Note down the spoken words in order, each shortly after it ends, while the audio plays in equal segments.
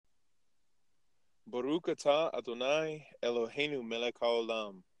Baruch atah Adonai Eloheinu melech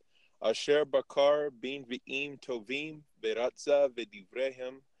haolam. Asher bakar bin v'im tovim beratza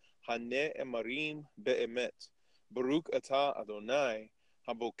v'divrehem haneh emarim be'emet. Baruch atah Adonai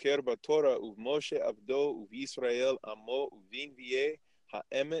haboker batorah uv'Moshe avdo uv'Yisrael amo uv'invieh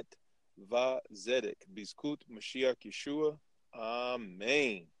ha'emet va'zedek. Bizkut Mashiach Yeshua.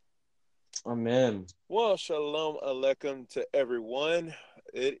 Amen. Amen. Well, shalom aleichem to everyone.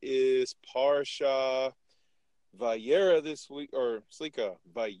 It is Parsha Vayera this week, or Slika,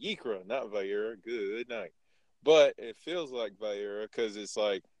 Vayikra, not Vayera. Good night. But it feels like Vayera because it's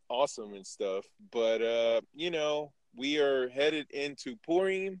like awesome and stuff. But, we are headed into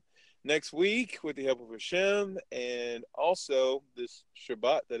Purim next week with the help of Hashem. And also, this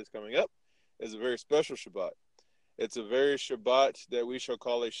Shabbat that is coming up is a very special Shabbat. It's a very Shabbat that we shall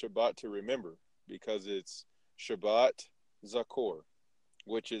call a Shabbat to remember because it's Shabbat Zakor,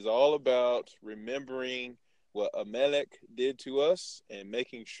 which is all about remembering what Amalek did to us and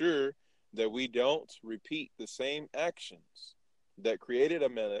making sure that we don't repeat the same actions that created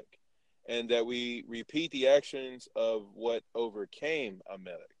Amalek and that we repeat the actions of what overcame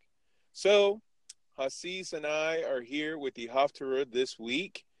Amalek. So, Hasis and I are here with the Haftarah this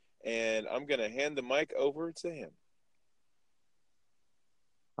week, and I'm going to hand the mic over to him.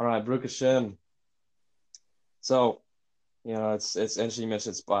 All right, Baruch Hashem. So, it's interesting you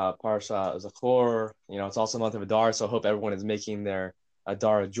mentioned it's Parsha Zachor. It's also a month of Adar, so I hope everyone is making their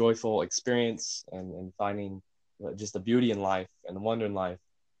Adar a joyful experience and finding just the beauty in life and the wonder in life.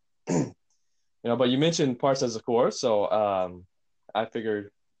 But you mentioned Parsha Zachor, so I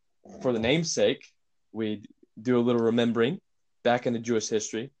figured for the namesake, we do a little remembering back into Jewish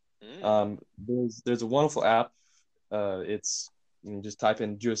history. There's a wonderful app. It's you can just type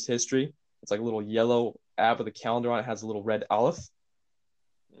in Jewish history. It's like a little yellow app with a calendar on it. It has a little red aleph.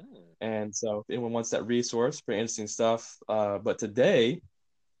 And so if anyone wants that resource, pretty interesting stuff. But today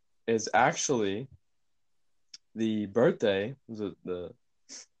is actually the birthday, the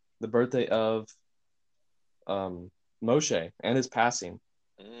birthday of Moshe and his passing.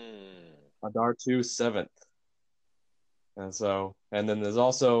 Adar 2, 7th. And then there's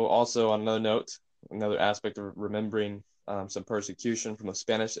also on another note, another aspect of remembering some persecution from the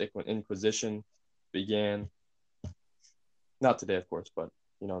Spanish Inquisition began. Not today, of course, but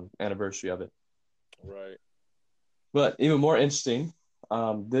anniversary of it. Right. But even more interesting,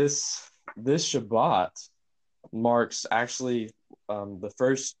 this Shabbat marks actually the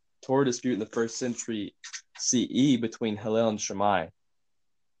first Torah dispute in the first century CE between Hillel and Shammai.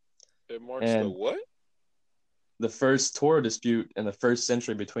 It marks the what? The first Torah dispute in the first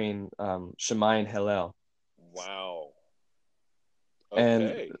century between Shammai and Hillel. Wow.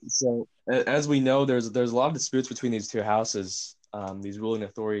 Okay. And so, as we know, there's a lot of disputes between these two houses, these ruling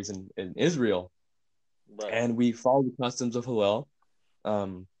authorities in Israel, right. And we follow the customs of Hillel.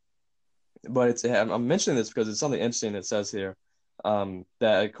 But I'm mentioning this because it's something interesting that says here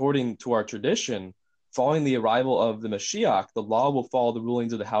that according to our tradition, following the arrival of the Mashiach, the law will follow the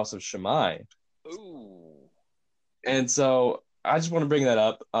rulings of the house of Shammai. Ooh. And so I just want to bring that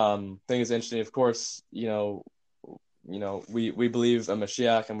up. I think it's interesting. Of course, we believe a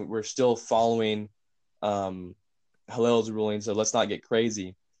Mashiach, and we're still following Hillel's ruling, so let's not get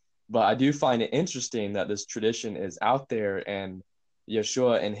crazy. But I do find it interesting that this tradition is out there, and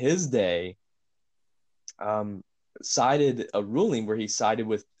Yeshua in his day cited a ruling where he sided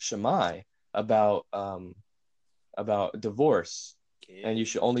with Shammai about divorce, and you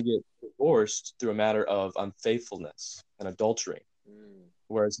should only get divorced through a matter of unfaithfulness and adultery.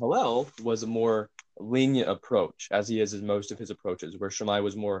 Whereas Hillel was a more lenient approach, as he is in most of his approaches, where Shammai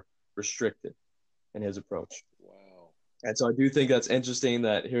was more restricted in his approach. Wow. And so I do think that's interesting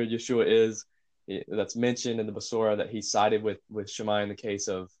that here Yeshua that's mentioned in the Besorah that he sided with Shammai in the case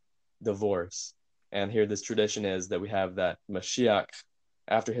of divorce. And here this tradition is that we have that Mashiach,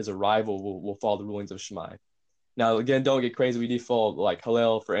 after his arrival, will follow the rulings of Shammai. Now, again, don't get crazy. We do follow, like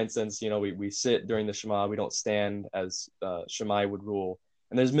Hillel, for instance, we sit during the Shema. We don't stand as Shammai would rule.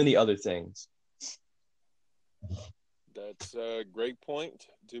 And there's many other things. That's a great point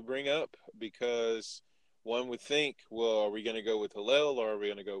to bring up because one would think, well, are we going to go with Hillel or are we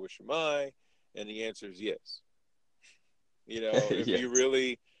going to go with Shammai? And the answer is yes. If Yes. you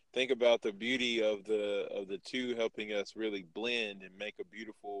really think about the beauty of the two helping us really blend and make a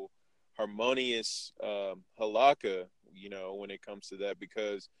beautiful, harmonious halakha, when it comes to that,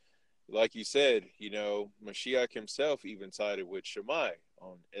 because like you said, Mashiach himself even sided with Shammai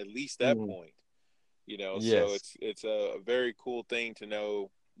on at least that point. Yes. So it's a very cool thing to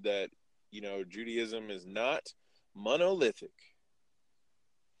know that, Judaism is not monolithic.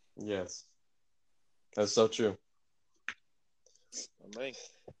 Yes. That's so true. I mean,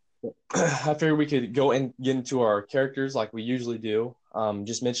 I figured we could go and get into our characters like we usually do.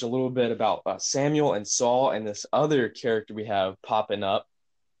 Just mention a little bit about Samuel and Saul and this other character we have popping up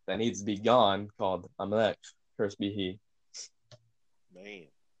that needs to be gone called Amalek. Cursed be he. man.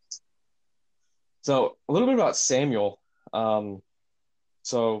 So a little bit about Samuel.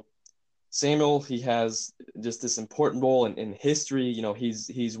 So Samuel, he has just this important role in history. You know,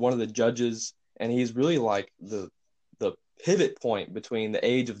 he's one of the judges, and he's really like the pivot point between the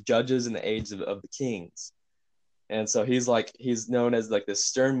age of judges and the age of the kings. And so he's known as like this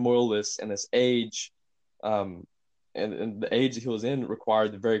stern moralist, and this age, and the age that he was in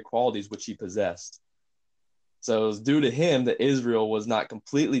required the very qualities which he possessed. So it was due to him that Israel was not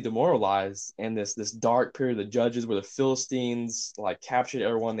completely demoralized in this dark period of the judges, where the Philistines like captured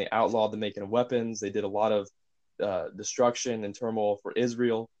everyone, they outlawed the making of weapons, they did a lot of destruction and turmoil for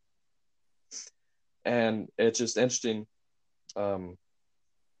Israel. And it's just interesting,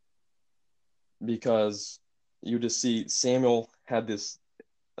 because you just see Samuel had this,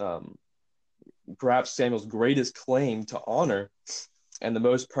 perhaps Samuel's greatest claim to honor and the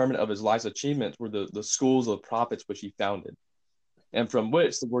most permanent of his life's achievements were the schools of the prophets which he founded, and from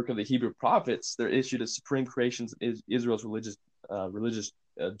which the work of the Hebrew prophets, there issued a supreme creation of Israel's religious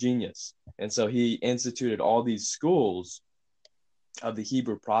genius. And so he instituted all these schools of the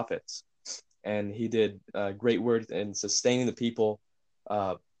Hebrew prophets, and he did great work in sustaining the people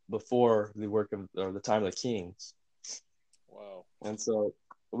before the work of or the time of the kings. Wow. And so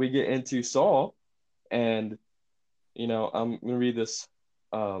we get into Saul, and I'm going to read this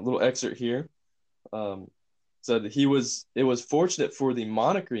little excerpt here. So that it was fortunate for the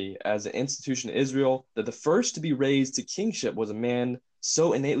monarchy as an institution of Israel that the first to be raised to kingship was a man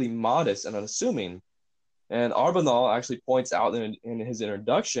so innately modest and unassuming. And Arbanal actually points out in his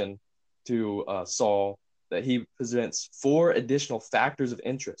introduction to Saul that he presents 4 additional factors of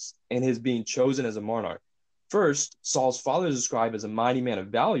interest in his being chosen as a monarch. First, Saul's father is described as a mighty man of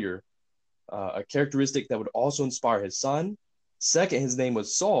valor, a characteristic that would also inspire his son. Second, his name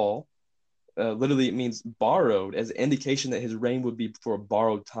was Saul. Literally, it means borrowed, as an indication that his reign would be for a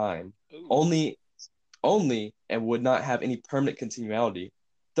borrowed time, Ooh. only, and would not have any permanent continuality.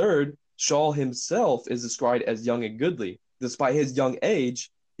 Third, Saul himself is described as young and goodly. Despite his young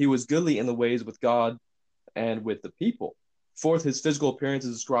age, he was goodly in the ways with God and with the people. Fourth, his physical appearance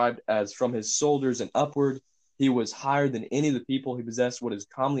is described as from his shoulders and upward. He was higher than any of the people. He possessed what is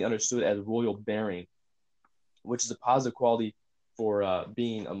commonly understood as royal bearing, which is a positive quality for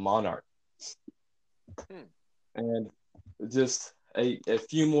being a monarch. And just a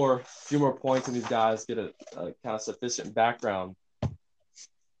few more points on these guys get a kind of sufficient background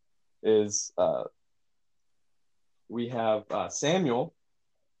is we have Samuel,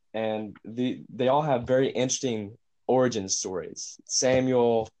 and they all have very interesting origin stories.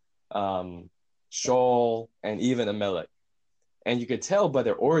 Samuel, Shaul, and even Amalek. And you could tell by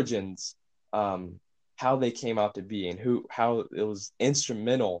their origins how they came out to be and how it was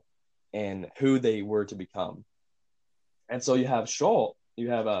instrumental in who they were to become. And so you have Shaul, you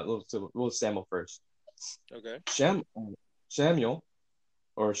have little Samuel first. Okay. Samuel,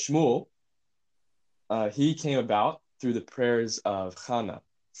 or Shmuel, he came about through the prayers of Hannah.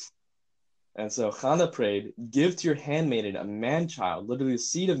 And so Hannah prayed, "Give to your handmaiden a man-child, literally the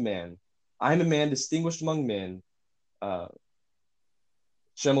seed of man. I am a man distinguished among men."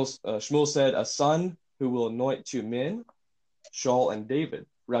 Shmuel said, "A son who will anoint 2 men, Shaul and David."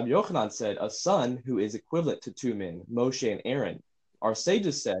 Rabbi Yochanan said, "A son who is equivalent to 2 men, Moshe and Aaron." Our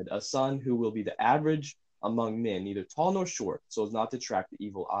sages said, "A son who will be the average among men, neither tall nor short, so as not to attract the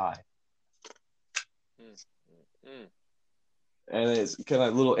evil eye." And it's kind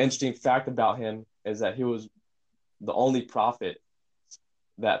of a little interesting fact about him is that he was the only prophet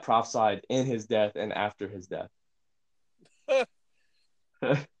that prophesied in his death and after his death.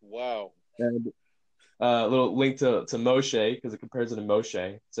 Wow. And a little link to Moshe, because it compares it to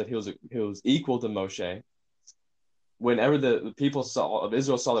Moshe. Said he was equal to Moshe. Whenever the people of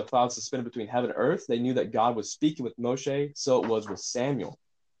Israel saw the clouds suspended between heaven and earth, they knew that God was speaking with Moshe. So it was with Samuel.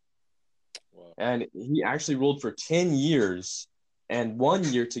 Wow. And he actually ruled for 10 years and 1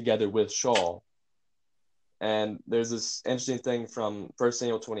 year together with Shaul. And there's this interesting thing from 1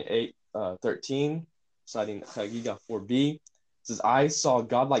 Samuel 28:13, citing Chagiga 4b. It says, "I saw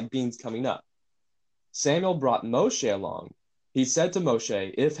godlike beings coming up. Samuel brought Moshe along. He said to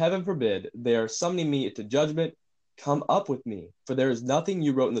Moshe, 'If heaven forbid they are summoning me to judgment, come up with me, for there is nothing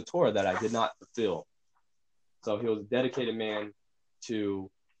you wrote in the Torah that I did not fulfill.'" So he was a dedicated man to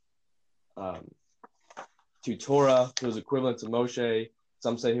Torah. He was equivalent to Moshe.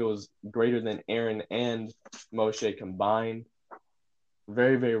 Some say he was greater than Aaron and Moshe combined.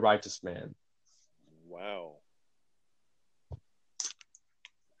 Very, very righteous man. Wow.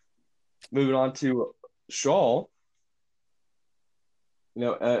 Moving on to Shaul,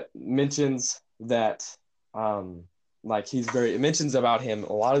 mentions that it mentions about him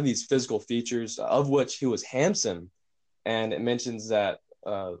a lot of these physical features, of which he was handsome, and it mentions that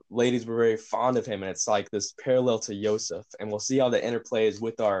ladies were very fond of him, and it's like this parallel to Yosef, and we'll see how that interplays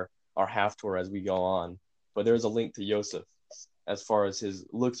with our Haftorah as we go on. But there's a link to Yosef as far as his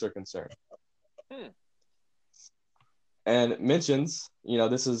looks are concerned. And it mentions,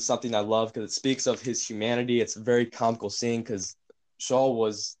 this is something I love because it speaks of his humanity. It's a very comical scene because Shaul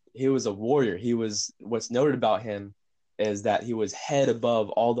was a warrior. What's noted about him is that he was head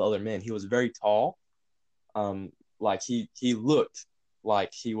above all the other men. He was very tall. Like he looked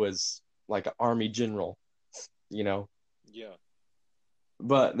like he was like an army general, Yeah.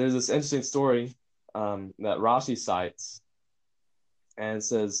 But there's this interesting story that Rashi cites, and it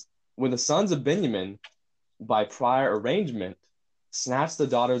says, when the sons of Benjamin, by prior arrangement, snatched the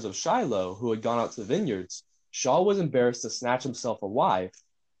daughters of Shiloh, who had gone out to the vineyards, Shaul was embarrassed to snatch himself a wife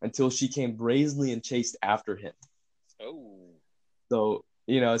until she came brazenly and chased after him. Oh. So,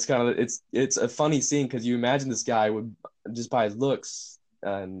 it's kind of it's a funny scene because you imagine this guy would, just by his looks,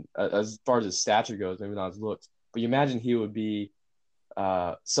 and as far as his stature goes, maybe not his looks, but you imagine he would be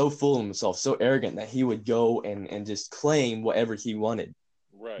so full of himself, so arrogant that he would go and just claim whatever he wanted.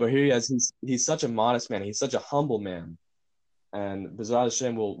 Right. But here he is, he's such a modest man, he's such a humble man, and B'ezras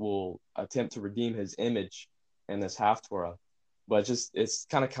Hashem will attempt to redeem his image in this Haftorah. But it's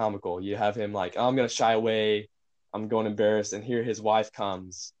kind of comical. You have him like, oh, I'm gonna shy away, I'm going embarrassed, and here his wife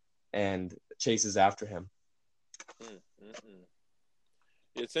comes and chases after him.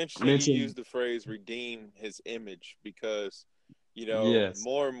 It's interesting you use the phrase "redeem his image" because yes,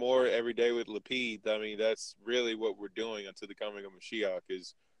 more and more every day with Lapid. I mean, that's really what we're doing until the coming of Mashiach,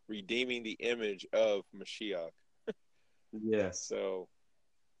 is redeeming the image of Mashiach. yes. So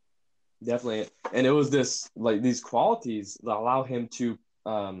definitely, and it was these qualities that allow him to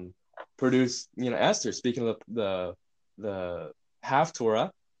produce, Esther. Speaking of the Haftorah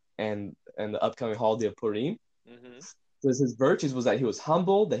and the upcoming holiday of Purim, because his virtues was that he was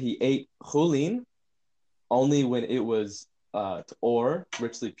humble, that he ate chulin only when it was or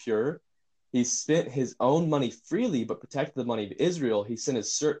richly pure. He spent his own money freely, but protected the money of Israel. He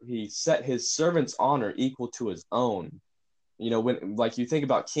set his servant's honor equal to his own. When like you think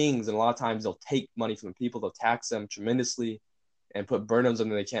about kings, and a lot of times they'll take money from the people, they'll tax them tremendously, and put burdens on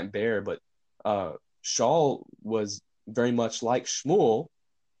them they can't bear. But Shaul was very much like Shmuel,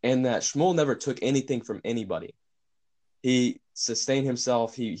 in that Shmuel never took anything from anybody. He sustained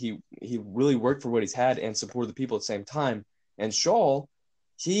himself. He really worked for what he's had and supported the people at the same time. And Shaul,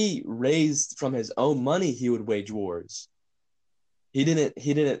 he raised from his own money. He would wage wars. He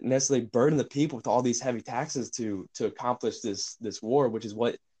didn't necessarily burden the people with all these heavy taxes to accomplish this war, which is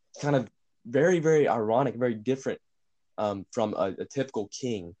what kind of very, very ironic, very different from a typical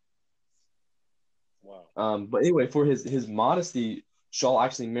king. Wow. But anyway, for his modesty, Shaul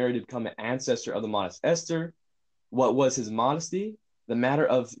actually married to become an ancestor of the modest Esther. What was his modesty? The matter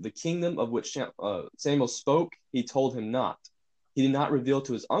of the kingdom of which Samuel spoke, he told him not. He did not reveal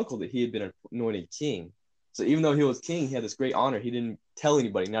to his uncle that he had been anointed king. So even though he was king, he had this great honor. He didn't tell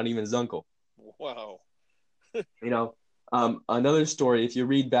anybody, not even his uncle. Wow. Another story, if you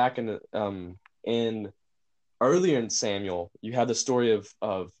read back in earlier in Samuel, you have the story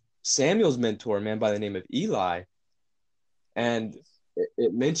of Samuel's mentor, a man by the name of Eli. And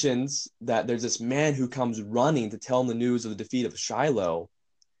it mentions that there's this man who comes running to tell him the news of the defeat of Shiloh.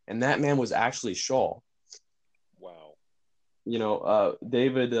 And that man was actually Shaul. Wow.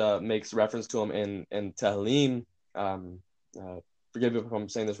 David makes reference to him in Tehillim. Forgive me if I'm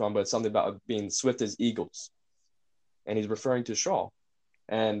saying this wrong, but it's something about being swift as eagles. And he's referring to Shaul.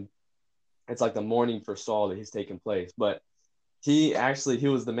 And it's like the mourning for Saul that he's taken place. But he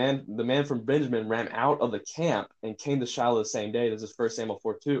was the man from Benjamin ran out of the camp and came to Shiloh the same day. This is 1 Samuel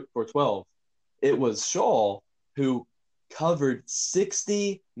 4:12. It was Shaul who covered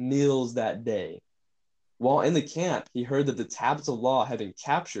 60 meals that day. While in the camp, he heard that the tablets of law had been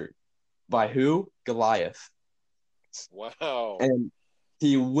captured by who? Goliath. Wow. And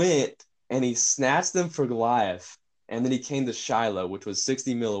he went and he snatched them for Goliath. And then he came to Shiloh, which was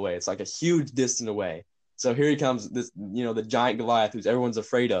 60 mil away. It's like a huge distance away. So here he comes, the giant Goliath who's everyone's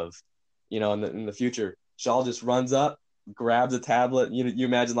afraid of, in the future. Shaul just runs up, grabs a tablet. You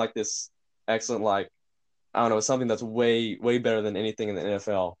imagine like this excellent, like, I don't know, something that's way, way better than anything in the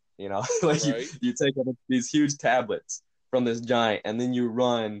NFL. Like right. you take these huge tablets from this giant, and then you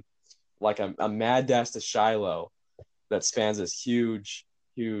run like a mad dash to Shiloh that spans this huge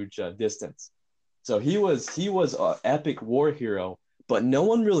distance. So he was an epic war hero, but no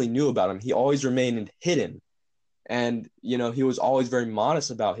one really knew about him. He always remained hidden, and he was always very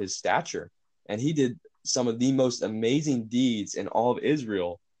modest about his stature, and he did some of the most amazing deeds in all of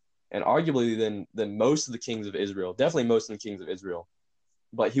Israel, and arguably than most of the kings of Israel, definitely most of the kings of Israel,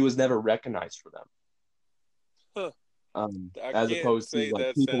 but he was never recognized for them. Huh. I As can't opposed to say like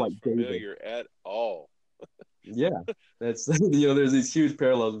that people sounds like David. familiar at all. Yeah, that's there's these huge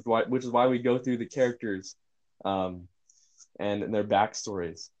parallels which is why we go through the characters, um, and their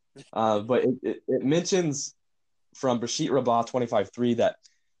backstories. But it mentions from Breshit Rabbah 25:3 that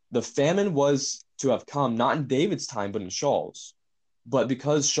the famine was to have come not in David's time but in Shaul's. But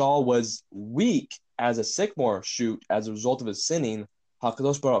because Shaul was weak as a sycamore shoot as a result of his sinning,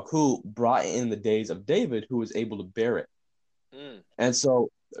 Hakadosh Baruch Hu brought in the days of David, who was able to bear it. Mm. And so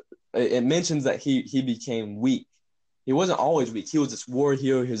it mentions that he became weak. He wasn't always weak. He was this war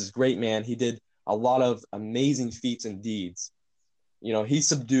hero. He was this great man. He did a lot of amazing feats and deeds. He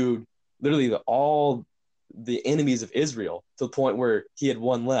subdued literally all the enemies of Israel to the point where he had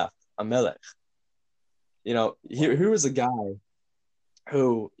one left, Amalek. Here was a guy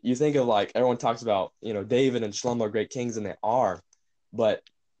who you think of, like everyone talks about, David and Shlomo are great kings, and they are, but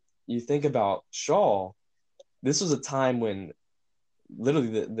you think about Shaul. This was a time when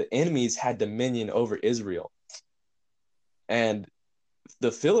literally the enemies had dominion over Israel, and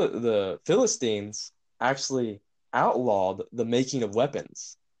the Philistines actually outlawed the making of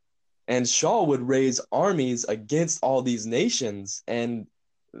weapons. And Shaul would raise armies against all these nations, and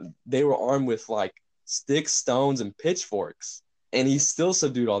they were armed with like sticks, stones, and pitchforks, and he still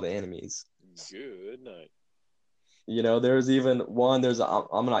subdued all the enemies. Good night. There's even there's an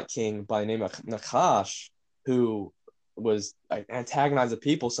Ammonite king by the name of Nachash who was antagonized the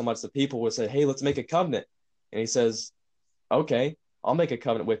people so much the people would say, hey, let's make a covenant. And he says, okay, I'll make a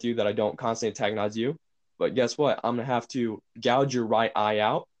covenant with you that I don't constantly antagonize you. But guess what? I'm going to have to gouge your right eye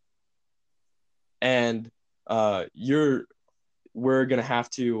out. And we're going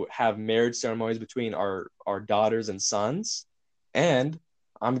to have marriage ceremonies between our daughters and sons. And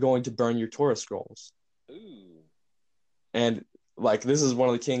I'm going to burn your Torah scrolls. Ooh. And like, this is one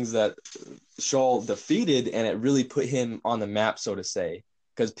of the kings that Shaul defeated, and it really put him on the map, so to say,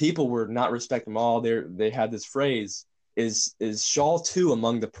 because people were not respecting him all. They had this phrase, is Shaul too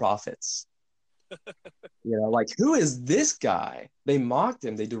among the prophets? Like, who is this guy? They mocked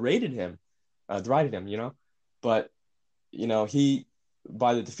him, they derided him, but he,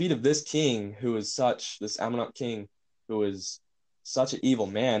 by the defeat of this king, this Ammonite king, who is such an evil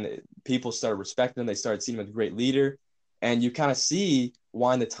man, people started respecting him. They started seeing him as a great leader. And you kind of see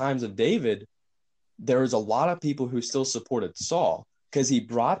why in the times of David, there was a lot of people who still supported Saul, because he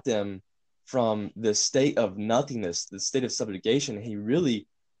brought them from the state of nothingness, the state of subjugation. And he really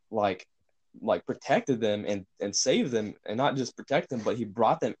like protected them and saved them, and not just protect them, but he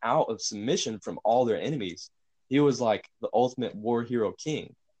brought them out of submission from all their enemies. He was like the ultimate war hero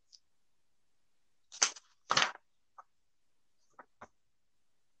king.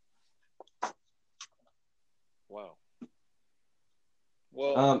 Wow.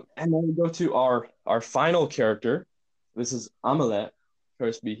 Well, And then we go to our final character. This is Amalek,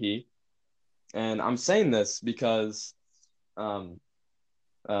 cursed be he. And I'm saying this because I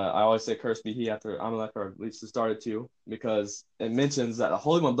always say cursed be he after Amalek, or at least it started to, because it mentions that the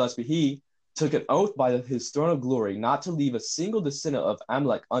Holy One, blessed be he, took an oath by his throne of glory not to leave a single descendant of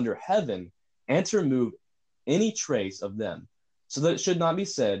Amalek under heaven, and to remove any trace of them, so that it should not be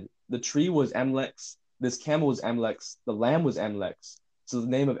said, the tree was Amalek's, this camel was Amalek's, the lamb was Amalek's, so the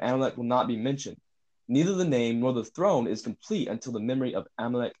name of Amalek will not be mentioned. Neither the name nor the throne is complete until the memory of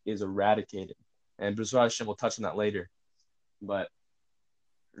Amalek is eradicated. And B'ezras Hashem will touch on that later. But,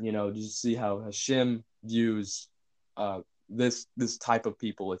 just see how Hashem views this type of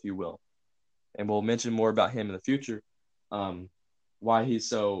people, if you will. And we'll mention more about him in the future, why he's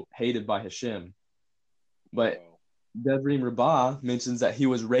so hated by Hashem. But Devarim Rabbah mentions that he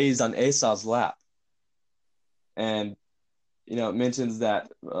was raised on Esau's lap. And, it mentions that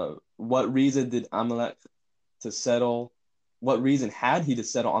what reason did Amalek to settle, what reason had he to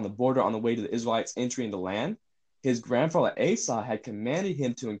settle on the border on the way to the Israelites entering the land? His grandfather Esau had commanded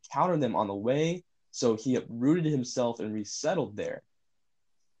him to encounter them on the way, so he uprooted himself and resettled there.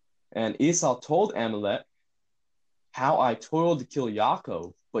 And Esau told Amalek how I toiled to kill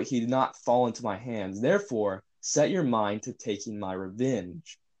Yaakov, but he did not fall into my hands. Therefore, set your mind to taking my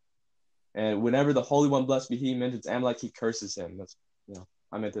revenge. And whenever the Holy One, blessed be he, mentions Amalek, he curses him. That's,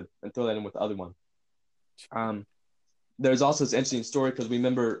 I meant to throw that in with the other one. there's also this interesting story because we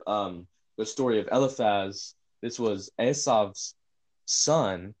remember the story of Eliphaz. This was Esau's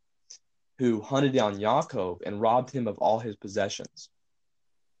son who hunted down Yaakov and robbed him of all his possessions.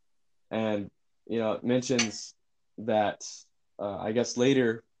 And it mentions that I guess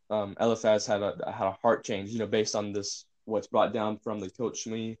later Eliphaz had a heart change, based on this what's brought down from the Kot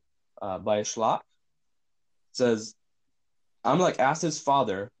Shmi by Shlach. It says, Amalek asked his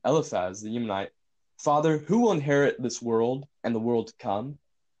father, Eliphaz, the Yemenite, Father, who will inherit this world and the world to come?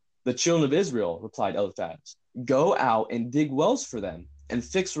 The children of Israel, replied Eliphaz. Go out and dig wells for them and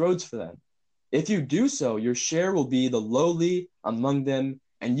fix roads for them. If you do so, your share will be the lowly among them,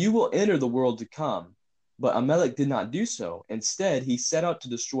 and you will enter the world to come. But Amalek did not do so. Instead, he set out to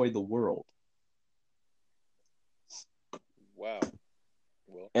destroy the world. Wow.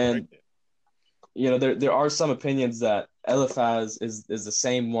 Well, and there are some opinions that Eliphaz is the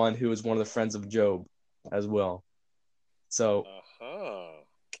same one who was one of the friends of Job as well. So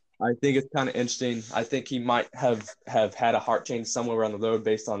I think it's kind of interesting. I think he might have had a heart change somewhere around the road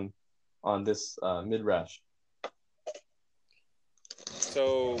based on this midrash.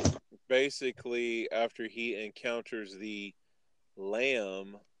 So basically, after he encounters the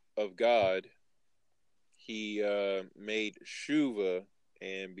Lamb of God, he made Shuva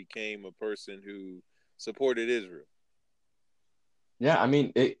and became a person who supported Israel. Yeah, I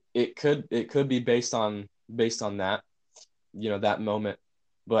mean it could be based on that, that moment.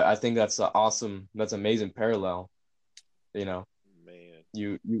 But I think that's that's amazing parallel. Man.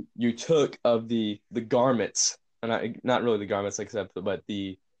 You took of the garments, and not really the garments except but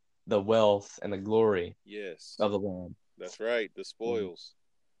the wealth and the glory of the land. That's right, the spoils.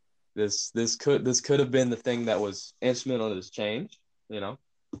 This could have been the thing that was instrumental in this change,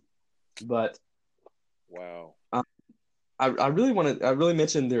 But wow. I really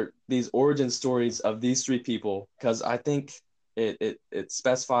mention these origin stories of these three people because I think it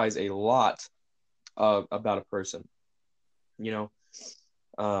specifies a lot about a person.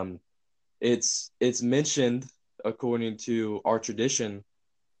 It's mentioned according to our tradition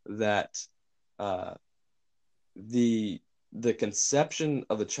that the conception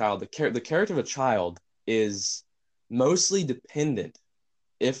of the child, the character of a child is mostly dependent,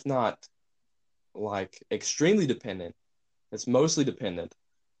 if not like extremely dependent. It's mostly dependent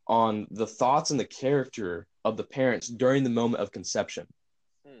on the thoughts and the character of the parents during the moment of conception.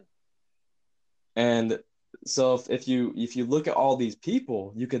 And so if you look at all these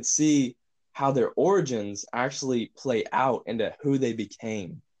people, you could see how their origins actually play out into who they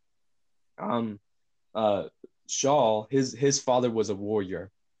became. Shaul, his father was a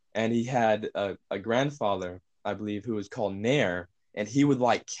warrior, and he had a grandfather, I believe, who was called Ner, and he would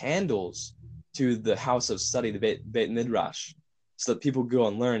light candles to the house of study, the Beit Midrash, so that people go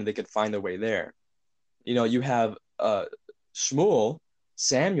and learn, they could find their way there. You have Shmuel,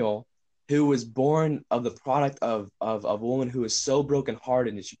 Samuel, who was born of the product of a woman who was so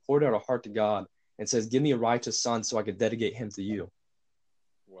brokenhearted, and she poured out her heart to God and says, give me a righteous son so I could dedicate him to you.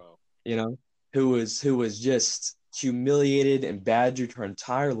 Wow. Who was just humiliated and badgered her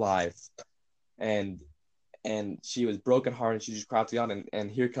entire life. And she was brokenhearted. She just cried to God. And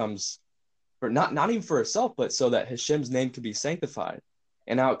here comes, for not even for herself, but so that Hashem's name could be sanctified.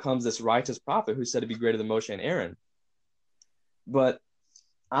 And out comes this righteous prophet who's said to be greater than Moshe and Aaron. But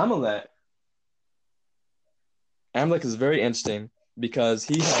Amalek is very interesting because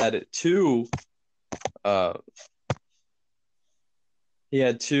he had two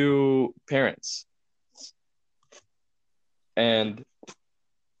parents. And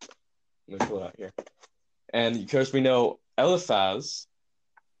let me pull it out here. And of course we know Eliphaz,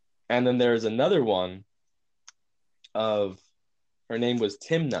 and then there's another one of her name was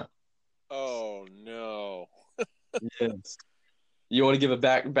Timnah. Oh no. Yes. You want to give a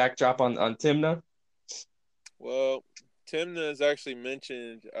backdrop on Timnah? Well, Timnah is actually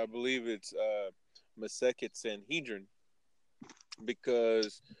mentioned, I believe it's Masechet Sanhedrin,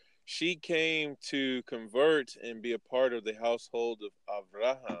 because she came to convert and be a part of the household of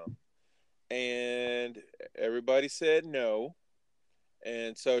Avraham, and everybody said no.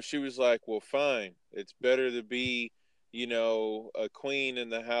 And so she was like, well, fine, it's better to be, a queen in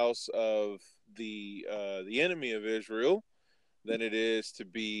the house of the enemy of Israel than it is to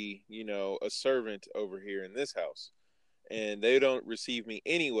be, a servant over here in this house. And they don't receive me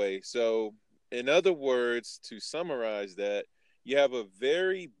anyway. So, in other words, to summarize that, you have a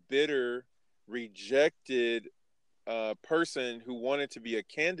very bitter, rejected person who wanted to be a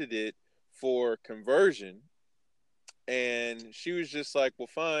candidate for conversion. And she was just like, well,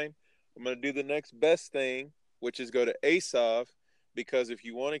 fine, I'm going to do the next best thing, which is go to Esau, because if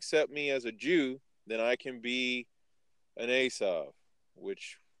you won't accept me as a Jew, then I can be an Asav,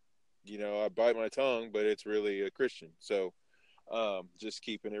 which, I bite my tongue, but it's really a Christian. So just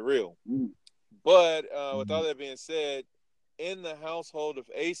keeping it real. But with all that being said, in the household of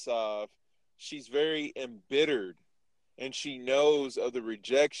Asav, she's very embittered, and she knows of the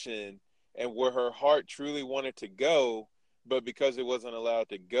rejection and where her heart truly wanted to go, but because it wasn't allowed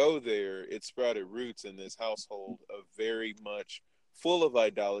to go there, it sprouted roots in this household of very much full of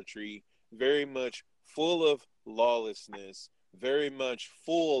idolatry, very much full of lawlessness, very much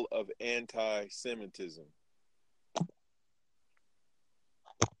full of anti-Semitism.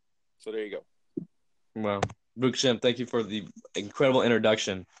 So there you go. Well, Brooke Shem, thank you for the incredible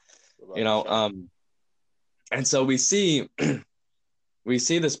introduction. And so we see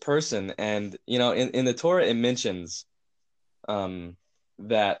this person, and in the Torah it mentions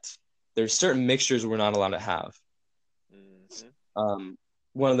that there's certain mixtures we're not allowed to have.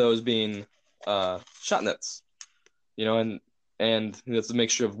 One of those being shatnez, and it's a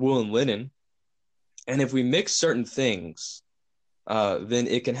mixture of wool and linen. And if we mix certain things, then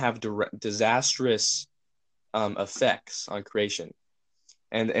it can have disastrous effects on creation.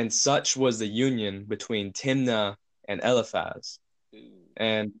 And such was the union between Timnah and Eliphaz.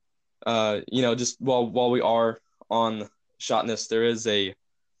 And just while we are on shatnez, there is a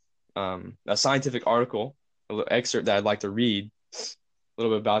scientific article, a little excerpt that I'd like to read a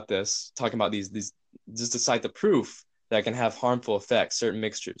little bit about this, talking about these just to cite the proof that can have harmful effects, certain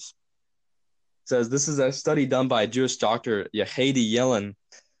mixtures. It says this is a study done by a Jewish doctor, Yehudi Yellen,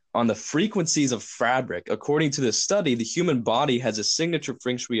 on the frequencies of fabric. According to this study, the human body has a signature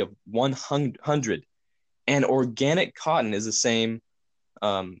frequency of 100, and organic cotton is the same,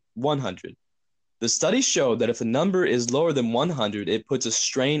 100. The study showed that if the number is lower than 100, it puts a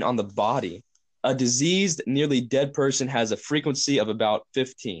strain on the body. A diseased, nearly dead person has a frequency of about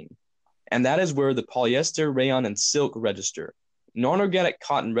 15, and that is where the polyester, rayon, and silk register. Non-organic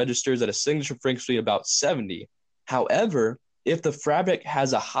cotton registers at a signature frequency of about 70. However, if the fabric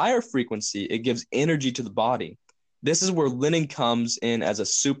has a higher frequency, it gives energy to the body. This is where linen comes in as a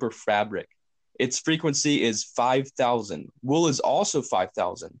super fabric. Its frequency is 5,000. Wool is also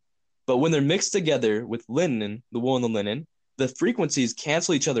 5,000. But when they're mixed together with linen, the wool and the linen, the frequencies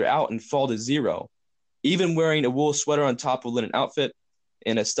cancel each other out and fall to zero. Even wearing a wool sweater on top of a linen outfit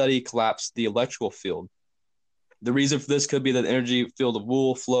in a study collapsed the electrical field. The reason for this could be that the energy field of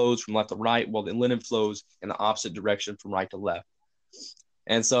wool flows from left to right, while the linen flows in the opposite direction from right to left.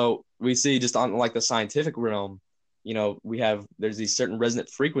 And so we see just on like the scientific realm, there's these certain resonant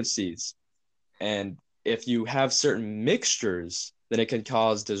frequencies. And if you have certain mixtures, then it can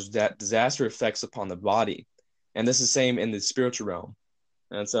cause disaster effects upon the body. And this is the same in the spiritual realm.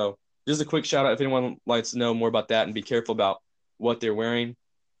 And so just a quick shout out if anyone likes to know more about that and be careful about what they're wearing.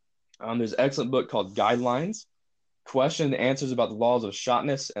 There's an excellent book called Guidelines, Question and Answers about the Laws of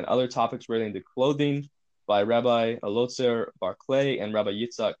Shatnez and Other Topics Relating to Clothing by Rabbi Elotzer Barclay and Rabbi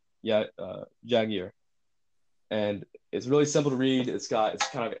Yitzhak Jagir. And it's really simple to read. It's kind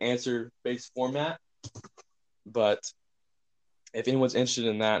of answer-based format. But if anyone's interested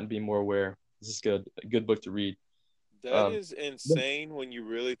in that and being more aware, this is a good book to read. That is insane when you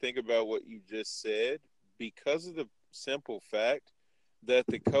really think about what you just said, because of the simple fact that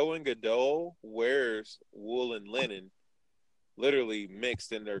the Kohen Gadol wears wool and linen literally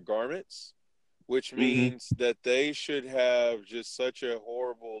mixed in their garments, which means that they should have just such a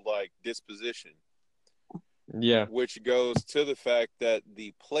horrible disposition. Yeah. Which goes to the fact that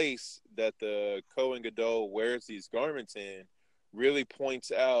the place that the Kohen Gadol wears these garments in really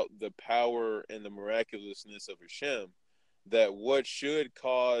points out the power and the miraculousness of Hashem, that what should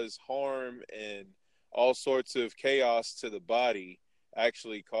cause harm and all sorts of chaos to the body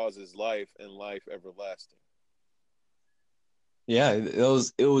actually causes life and life everlasting. Yeah, it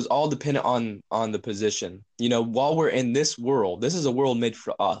was all dependent on the position. While we're in this world, this is a world made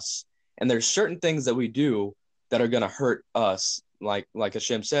for us, and there's certain things that we do that are going to hurt us. Like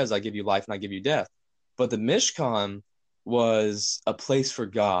Hashem says, I give you life and I give you death. But the Mishkan was a place for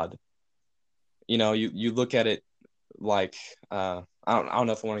God. You look at it like, I don't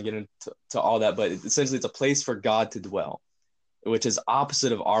know if I want to get into all that, but essentially it's a place for God to dwell, which is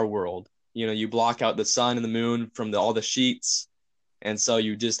opposite of our world. You block out the sun and the moon from all the sheets. And so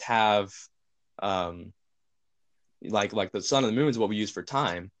you just have, like the sun and the moon is what we use for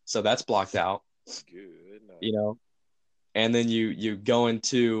time. So that's blocked out. Good. And then you go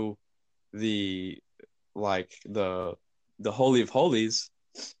into the Holy of Holies,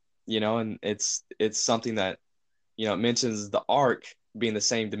 and it's something that, it mentions the ark being the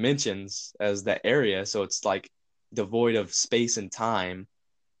same dimensions as that area. So it's like devoid of space and time.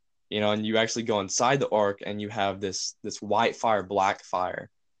 and you actually go inside the ark and you have this white fire, black fire,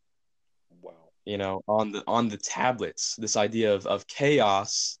 Wow. on the tablets, this idea of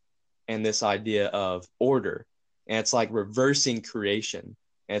chaos and this idea of order. And it's like reversing creation.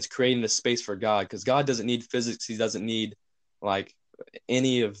 And it's creating a space for God, because God doesn't need physics. He doesn't need like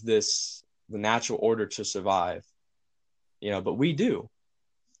any of this, the natural order to survive, but we do.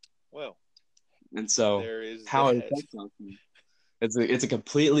 Well, And so there is how it that. affects us, it's a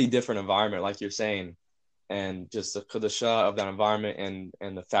completely different environment, like you're saying, and just the shot of that environment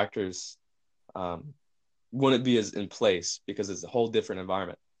and the factors wouldn't be as in place because it's a whole different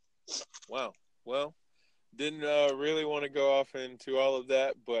environment. Wow. Well, didn't really want to go off into all of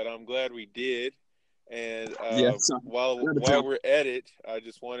that, but I'm glad we did. And Yeah. So while we're at it, I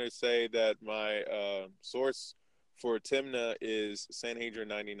just want to say that my source for Timna is Sanhedrin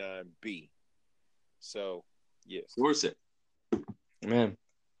 99B. So, yes. source it, man.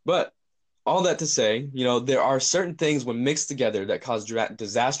 But all that to say, there are certain things when mixed together that cause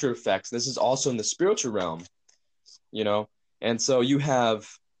disaster effects. This is also in the spiritual realm, and so you have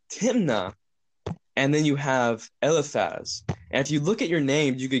Timnah, and then you have Eliphaz. And if you look at your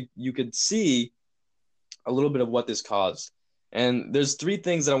names, you could see a little bit of what this caused. And there's three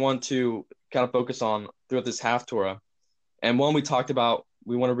things that I want to kind of focus on throughout this half Torah. And one, we talked about,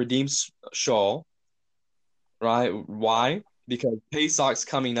 we want to redeem Shaul, right? Why? Because Pesach's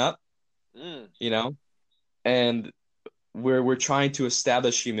coming up, Mm. and we're trying to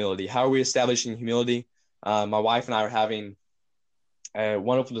establish humility. How are we establishing humility? My wife and I are having a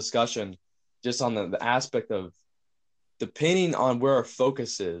wonderful discussion just on the aspect of, depending on where our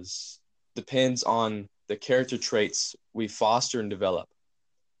focus is, depends on the character traits we foster and develop.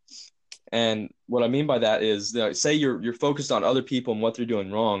 And what I mean by that is that, say you're focused on other people and what they're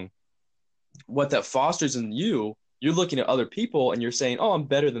doing wrong. What that fosters in you, you're looking at other people and you're saying, "Oh, I'm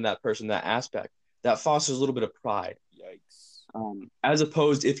better than that person." That aspect that fosters a little bit of pride. Yikes. As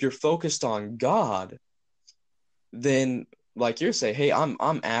opposed, if you're focused on God, then like you're saying, "Hey, I'm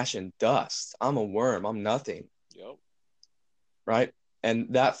ash and dust. I'm a worm. I'm nothing." Yep. Right?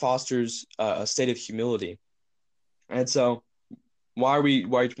 And that fosters a state of humility. And so, why are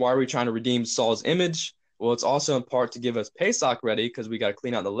we trying to redeem Saul's image? Well, it's also in part to give us Pesach ready, because we got to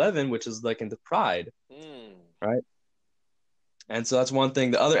clean out the leaven, which is like into pride, right? And so that's one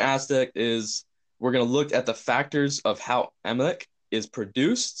thing. The other aspect is we're going to look at the factors of how Amalek is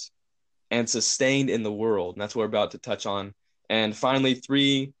produced and sustained in the world. And that's what we're about to touch on. And finally,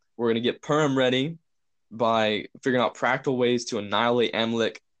 3, we're going to get Purim ready by figuring out practical ways to annihilate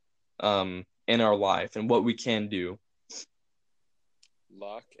Amalek in our life and what we can do.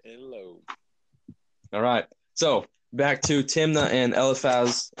 Lock and load. All right. So back to Timnah and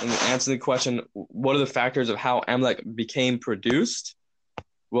Eliphaz, and answering the question, what are the factors of how Amalek became produced?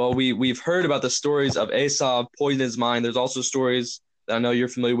 Well, we've heard about the stories of Esau poisoning his mind. There's also stories that I know you're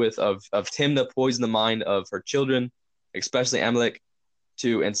familiar with of Timnah poisoning the mind of her children, especially Amalek,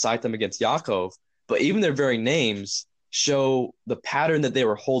 to incite them against Yaakov. But even their very names show the pattern that they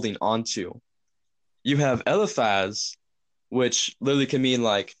were holding onto. You have Eliphaz, which literally can mean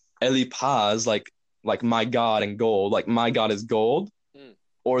like Elipaz, like my God, and gold, like my God is gold,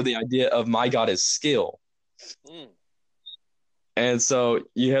 or the idea of my God is skill. And so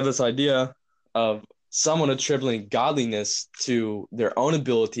you have this idea of someone attributing godliness to their own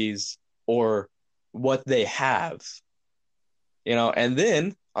abilities or what they have, and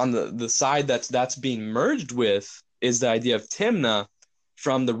then on the side that's being merged with is the idea of Timnah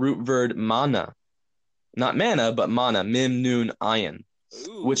from the root word mana, not manna, but mana, mim, nun, ayin,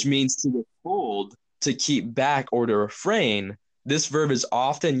 which means to withhold, to keep back, or to refrain. This verb is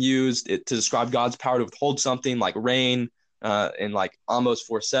often used to describe God's power to withhold something, like rain in like Amos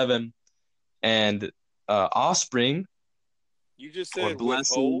 4:7, and offspring. You just said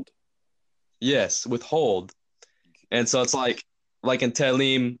withhold? Yes, withhold. And so it's like in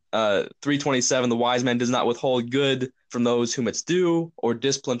Tehillim 3:27, the wise man does not withhold good from those whom it's due, or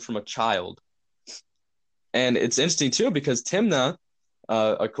discipline from a child. And it's interesting too, because Timnah,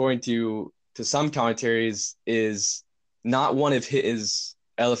 according to some commentaries, is not one of his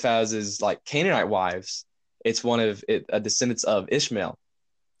Eliphaz's like Canaanite wives. It's one of a descendants of Ishmael.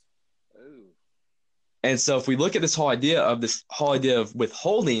 Ooh. And so if we look at this whole idea of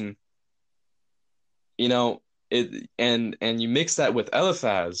withholding, and you mix that with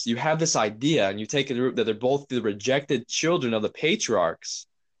Eliphaz, you have this idea, and you take it that they're both the rejected children of the patriarchs,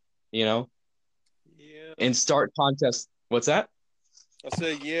 Yeah. In stark contrast. What's that? I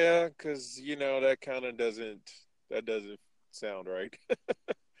said, yeah, because, that kind of doesn't sound right.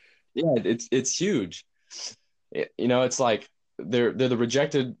 Yeah, it's huge. It's like they're the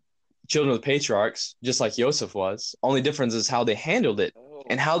rejected children of the patriarchs, just like Joseph was. Only difference is how they handled it.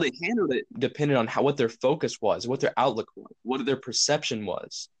 And Oh, how they handled it depended on what their focus was, what their outlook was, what their perception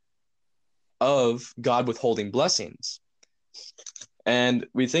was of God withholding blessings. And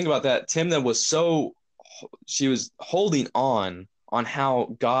we think about that. Timna was she was holding on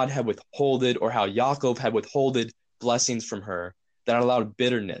how God had withholded or how Yaakov had withholded blessings from her that allowed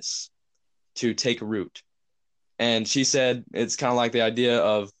bitterness to take root. And she said it's kind of like the idea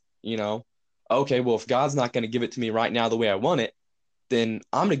of, okay, well, if God's not going to give it to me right now the way I want it, then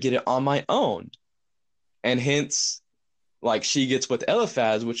I'm going to get it on my own. And hence, like she gets with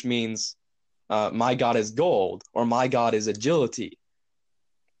Eliphaz, which means my God is gold or my God is agility,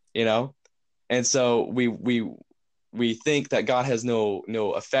 you know? And so we think that God has no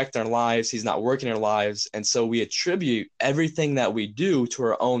effect on our lives. He's not working in our lives. And so we attribute everything that we do to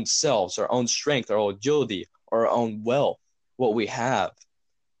our own selves, our own strength, our own agility, or our own wealth, what we have.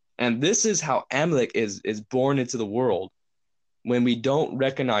 And this is how Amalek is born into the world, when we don't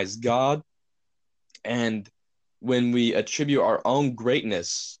recognize God and when we attribute our own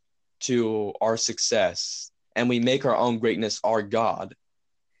greatness to our success and we make our own greatness our God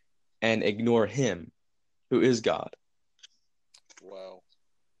and ignore him who is God. wow.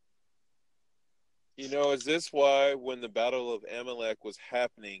 Is this why when the Battle of Amalek was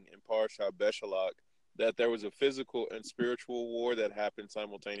happening in Parashah Beshalach, that there was a physical and spiritual war that happened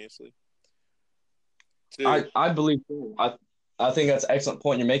simultaneously? To I believe so. I think that's an excellent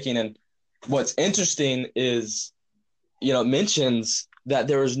point you're making. And what's interesting is, it mentions that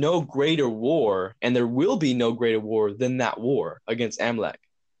there is no greater war and there will be no greater war than that war against Amalek.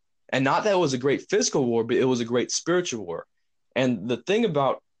 And not that it was a great physical war, but it was a great spiritual war. And the thing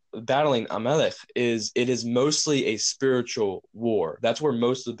about battling Amalek is it is mostly a spiritual war. That's where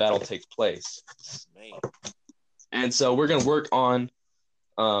most of the battle takes place. man, And so we're going to work on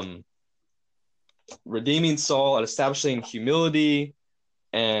redeeming Saul and establishing humility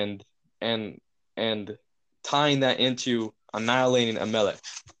and and and tying that into annihilating Amalek.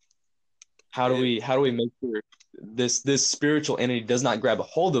 How do it, we make sure this spiritual entity does not grab a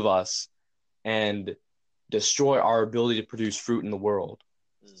hold of us and destroy our ability to produce fruit in the world?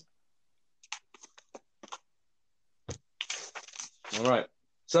 mm, All right.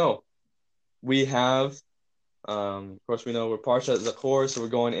 So we have, of course, we know we're Parshat Zachor, so we're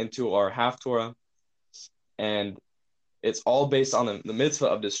going into our Haftorah, and it's all based on the mitzvah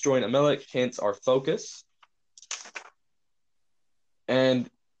of destroying Amalek, hence our focus. And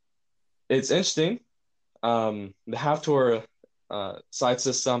it's interesting. The Haftorah cites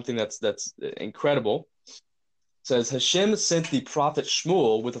us something that's incredible. It says, Hashem sent the prophet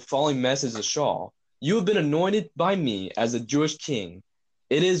Shmuel with the following message to Shaul. You have been anointed by me as a Jewish king.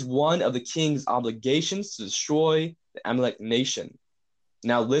 It is one of the king's obligations to destroy the Amalek nation.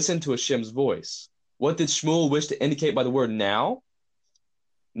 Now listen to Hashem's voice. What did Shmuel wish to indicate by the word now?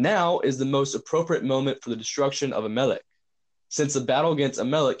 Now is the most appropriate moment for the destruction of Amalek. Since the battle against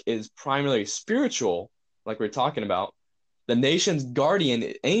Amalek is primarily spiritual, like we're talking about, the nation's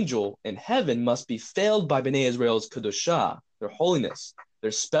guardian angel in heaven must be failed by Bnei Israel's Kedoshah, their holiness.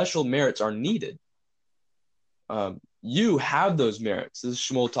 Their special merits are needed. You have those merits. This is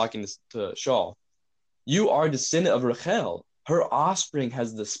Shmuel talking to Shaul. You are a descendant of Rachel. Her offspring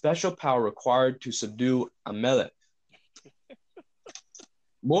has the special power required to subdue Amalek. come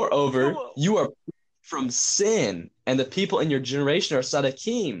Moreover, on. you are from sin, and the people in your generation are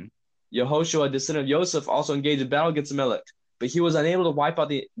Sadakim. Yehoshua, a descendant of Joseph, also engaged in battle against Amalek, but he was unable to wipe out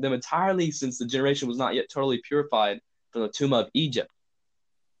them entirely since the generation was not yet totally purified from the tumah of Egypt.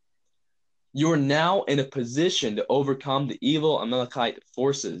 You are now in a position to overcome the evil Amalekite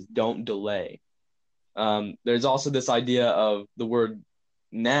forces. Don't delay. There's also this idea of the word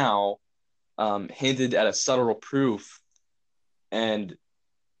now hinted at a subtle reproof and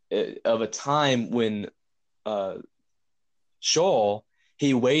of a time when Shaul,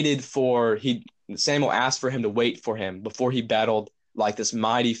 Samuel asked for him to wait for him before he battled like this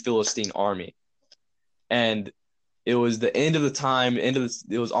mighty Philistine army. And it was the end of the time, it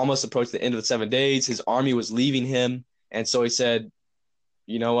was almost approaching the end of the 7 days. His army was leaving him. And so he said,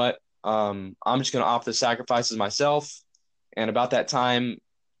 you know what? I'm just going to offer the sacrifices myself. And about that time,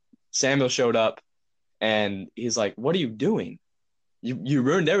 Samuel showed up and he's like, what are you doing? You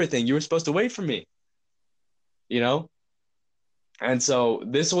ruined everything. You were supposed to wait for me, you know? And so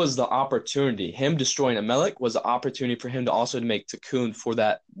this was the opportunity. Him destroying Amalek was the opportunity for him to also to make tikkun for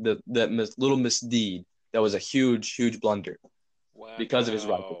that little misdeed that was a huge, huge blunder because of his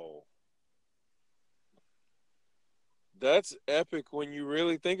righteousness. Wow. That's epic when you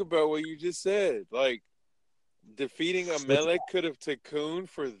really think about what you just said. Like, defeating Amalek could have Tikkun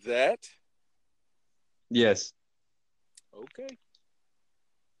for that. Yes. Okay,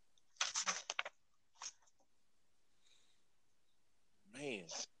 man.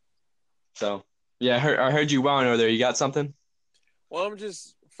 So yeah, I heard you wowing over there. You got something? Well, I'm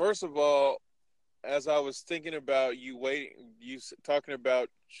just first of all, as I was thinking about you waiting, talking about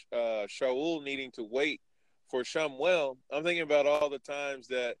Shaul needing to wait for Shamuel. I'm thinking about all the times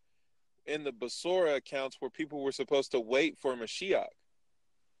that in the Basora accounts where people were supposed to wait for Mashiach,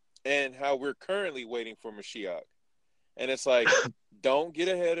 and how we're currently waiting for Mashiach. And it's like, don't get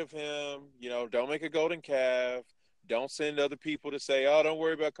ahead of him. Don't make a golden calf. Don't send other people to say, oh, don't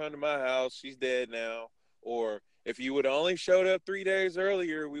worry about coming to my house. She's dead now. Or if you would only showed up 3 days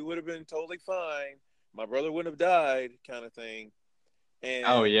earlier, we would have been totally fine. My brother wouldn't have died, kind of thing.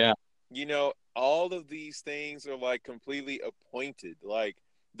 Oh And, yeah. all of these things are like completely appointed. Like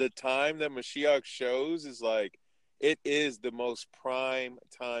the time that Mashiach shows is like, it is the most prime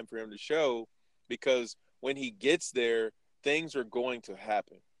time for him to show, because when he gets there, things are going to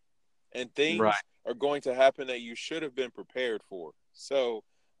happen, and Right. things are going to happen that you should have been prepared for. So,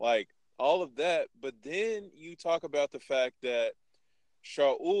 like, all of that. But then you talk about the fact that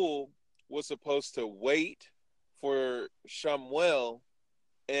Shaul was supposed to wait for Shamuel,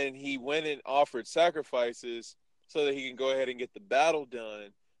 and he went and offered sacrifices so that he can go ahead and get the battle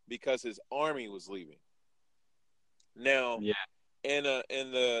done because his army was leaving. Now, Yeah. in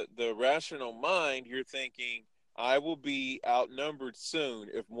the rational mind, you're thinking, I will be outnumbered soon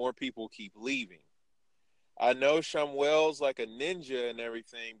if more people keep leaving. I know Shamuel's like a ninja and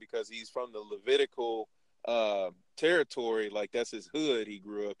everything because he's from the Levitical territory, like that's his hood he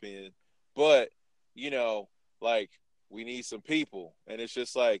grew up in. But you know, like, we need some people, and it's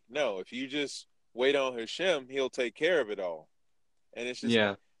just like, no, if you just wait on Hashem, he'll take care of it all. And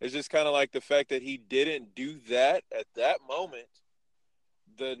Yeah. it's just kind of like the fact that he didn't do that at that moment.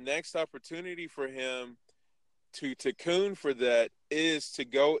 The next opportunity for him to cocoon for that is to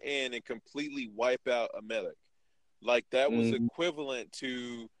go in and completely wipe out Amalek. Like that was Mhm. equivalent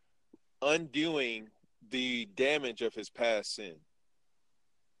to undoing the damage of his past sin.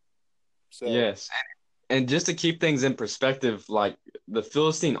 So, Yes. And just to keep things in perspective, like the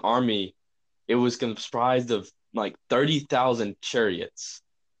Philistine army, it was comprised of like 30,000 chariots,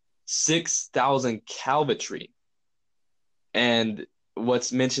 6,000 cavalry, and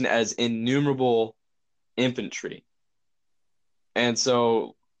what's mentioned as innumerable infantry. And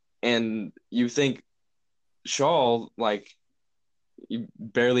so, and you think Shaul, like, you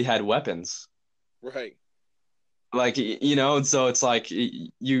barely had weapons. right. Like, and so it's like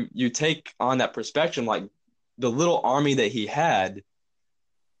you take on that perspective, like the little army that he had,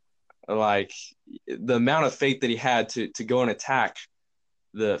 like the amount of faith that he had to go and attack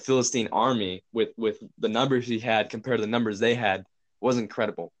the Philistine army with the numbers he had compared to the numbers they had was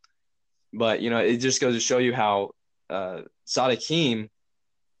incredible. But it just goes to show you how Sadiqim,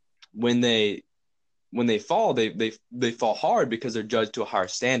 when they fall, they fall hard because they're judged to a higher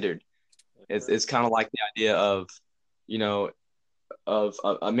standard. It's kind of like the idea of you know of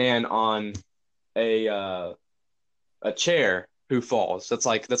a man on a uh, a chair who falls. That's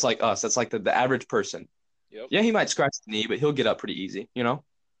like us. That's like the average person. Yep. Yeah, he might scratch the knee, but he'll get up pretty easy. Mm,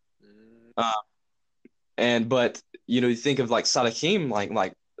 Uh, and but you think of like Sadakim,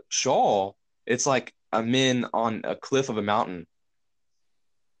 like Shaw, it's like a men on a cliff of a mountain.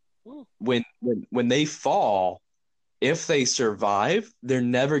 whew, When they fall, if they survive, they're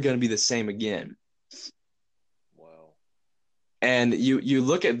never going to be the same again. wow. And you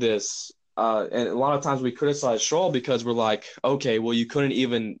look at this, and a lot of times we criticize Shaw because we're like, okay, well, you couldn't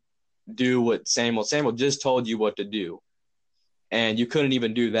even do what Samuel just told you what to do, and you couldn't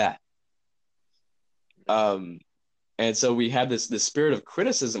even do that. Man. Um, and so we have this spirit of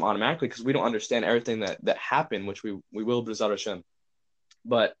criticism automatically because we don't understand everything that happened, which we will B'ezrat Hashem.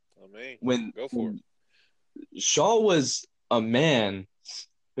 But I mean, when, go for it. when Shaw was a man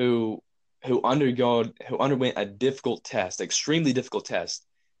who who underwent a difficult test, extremely difficult test,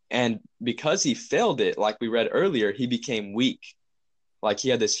 and because he failed it, like we read earlier, he became weak. Like he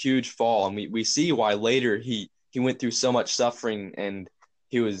had this huge fall, and we see why later he went through so much suffering, and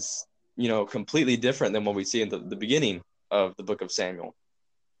he was completely different than what we see in the beginning of the book of Samuel.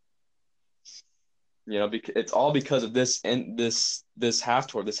 Because it's all because of this and this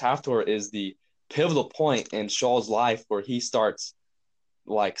Haftorah. This Haftorah is the pivotal point in Shaul's life where he starts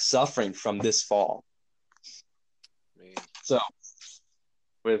like suffering from this fall. Man. So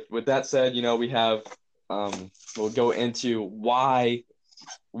with that said, we have we'll go into why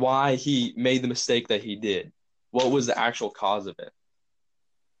he made the mistake that he did. What was the actual cause of it?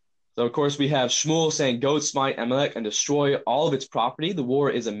 So, of course, we have Shmuel saying, go smite Amalek and destroy all of its property. The war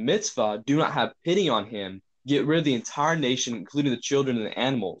is a mitzvah. Do not have pity on him. Get rid of the entire nation, including the children and the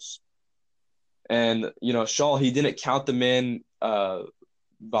animals. And, Shaul, he didn't count the men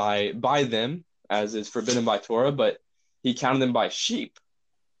by them, as is forbidden by Torah, but he counted them by sheep.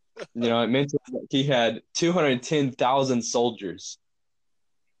 It meant that he had 210,000 soldiers,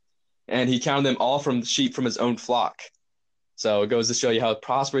 and he counted them all from sheep from his own flock. So it goes to show you how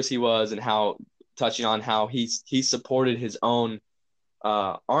prosperous he was, and how touching on how he supported his own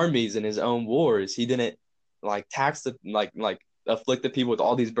armies and his own wars. He didn't tax the afflict the people with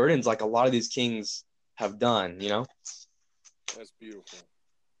all these burdens like a lot of these kings have done. That's beautiful.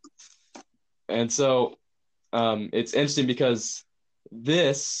 And so it's interesting because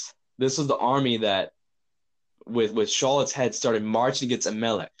this was the army that with Shaul its head started marching against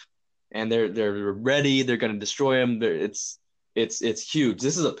Amalek, and they're ready. They're going to destroy him. It's huge.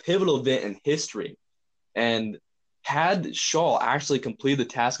 This is a pivotal event in history. And had Shaul actually completed the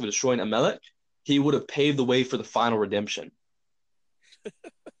task of destroying Amalek, he would have paved the way for the final redemption.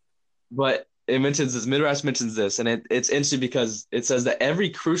 But it mentions this, Midrash mentions this, and it's interesting because it says that every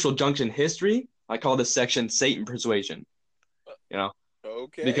crucial junction in history, I call this section Satan persuasion.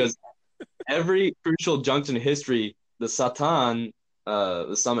 Okay. Because every crucial junction in history, the Satan, the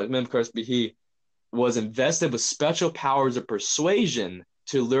Samach Mem cursed be he, was invested with special powers of persuasion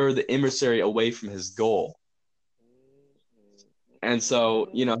to lure the emissary away from his goal. And so,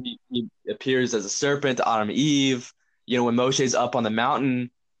 he appears as a serpent to Adam and Eve. When Moshe's up on the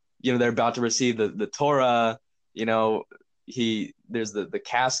mountain, they're about to receive the Torah. There's the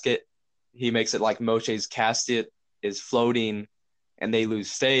casket. He makes it like Moshe's casket is floating, and they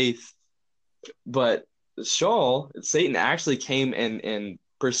lose faith. But Shaul, Satan actually came and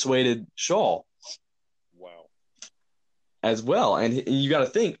persuaded Shaul. Wow. As well. And you got to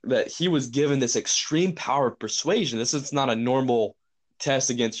think that he was given this extreme power of persuasion. This is not a normal test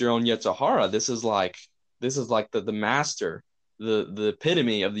against your own Yetzer Hara. This is like the master, the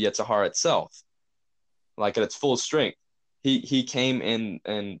epitome of the Yetzer Hara itself, like at its full strength. He came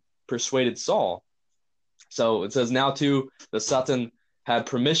and persuaded Saul. So it says, now too, the Satan had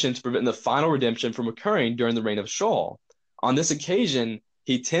permission to prevent the final redemption from occurring during the reign of Shaul. On this occasion,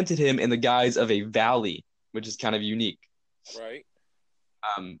 he tempted him in the guise of a valley, which is kind of unique. Right.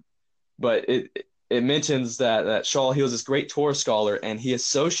 But it mentions that Shaul, he was this great Torah scholar, and he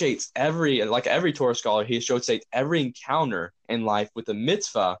associates every Torah scholar, he associates every encounter in life with a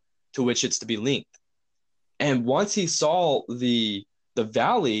mitzvah to which it's to be linked. And once he saw the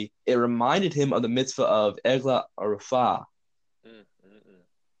valley, it reminded him of the mitzvah of Eglah Arufah,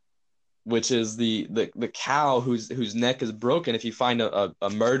 which is the cow whose neck is broken. If you find a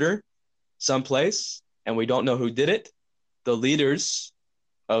murder someplace and we don't know who did it, the leaders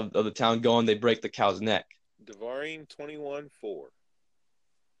of the town go and they break the cow's neck. Devarim 21:4.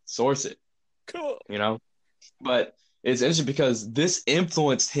 Source it. Cool. But it's interesting because this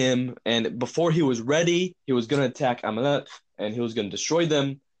influenced him, and before he was ready, he was going to attack Amalek and he was going to destroy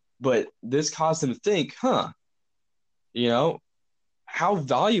them. But this caused him to think, how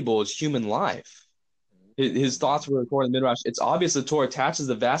valuable is human life? His thoughts were recorded in the Midrash. It's obvious the Torah attaches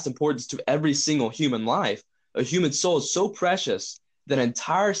the vast importance to every single human life. A human soul is so precious that an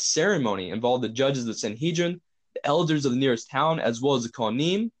entire ceremony involved the judges of the Sanhedrin, the elders of the nearest town, as well as the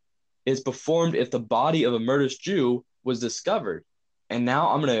Kohanim, is performed if the body of a murderous Jew was discovered. And now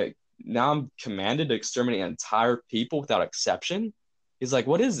I'm commanded to exterminate an entire people without exception. He's like,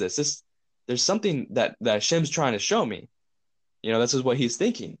 what is this? There's something that Hashem's trying to show me. This is what he's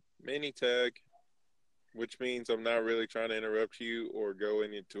thinking. Mini tag, which means I'm not really trying to interrupt you or go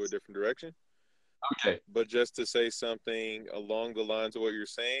into a different direction. Okay. But just to say something along the lines of what you're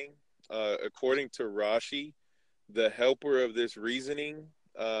saying, according to Rashi, the helper of this reasoning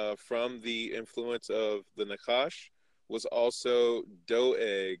from the influence of the Nakash was also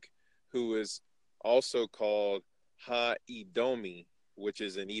Doeg, who is also called Ha-Edomi, which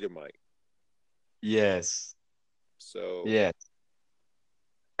is an Edomite. Yes. So yeah.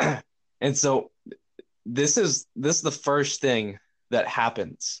 And so this is the first thing that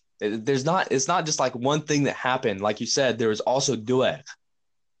happens. It's not just like one thing that happened. Like you said, there was also Doeg,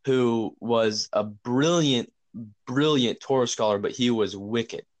 who was a brilliant Torah scholar, but he was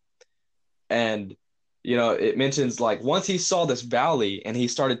wicked. And it mentions like once he saw this valley and he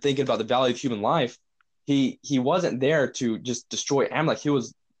started thinking about the valley of human life, he wasn't there to just destroy Amalek.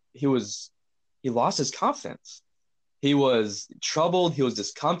 He lost his confidence. He was troubled. He was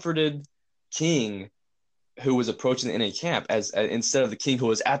discomforted king who was approaching the enemy camp as instead of the king who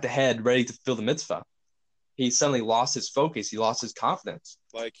was at the head ready to fulfill the mitzvah. he suddenly lost his focus. He lost his confidence.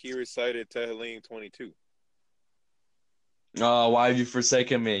 Like he recited Tehillim 22. Oh, why have you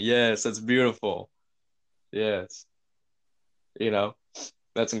forsaken me? Yes, that's beautiful. Yes, you know,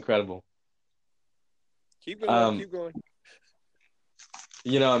 that's incredible. Keep going, Um, keep going.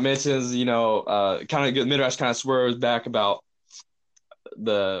 it mentions, kind of Midrash kind of swerves back about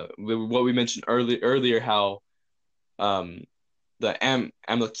what we mentioned earlier, how um the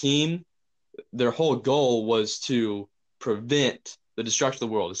Amalekim, their whole goal was to prevent the destruction of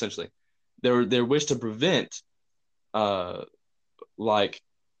the world, essentially. Their wish to prevent uh like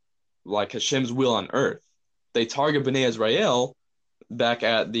Hashem's will on earth. They target Bnei Israel back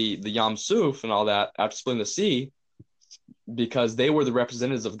at the Yam Suf and all that after splitting the sea because they were the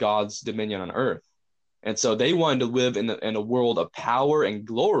representatives of God's dominion on earth. And so they wanted to live in a world of power and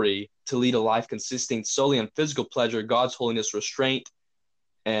glory to lead a life consisting solely on physical pleasure, God's holiness, restraint.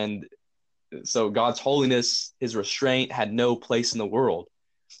 And so God's holiness, his restraint had no place in the world.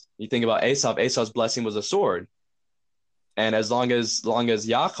 You think about Esau's blessing was a sword. And as long as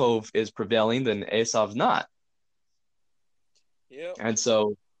Yaakov is prevailing, then Esau's not. Yep. And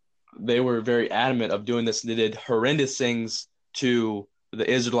so they were very adamant of doing this. They did horrendous things to the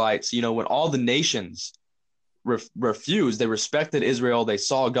Israelites. When all the nations refused, they respected Israel. They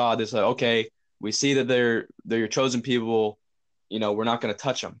saw God. They said, okay, we see that they're your chosen people. We're not going to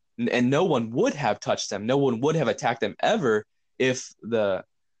touch them. And no one would have touched them. No one would have attacked them ever if the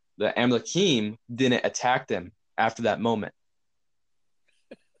Amalekim didn't attack them after that moment.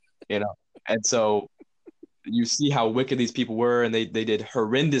 And so you see how wicked these people were, and they did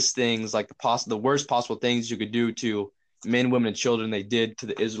horrendous things, like the worst possible things you could do to men, women, and children. They did to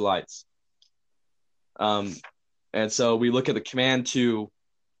the Israelites. And so we look at the command to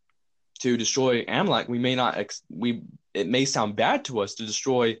destroy Amalek. It may sound bad to us to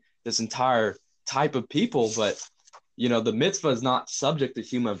destroy this entire type of people, but the mitzvah is not subject to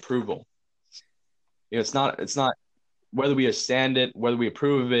human approval. It's not whether we understand it, whether we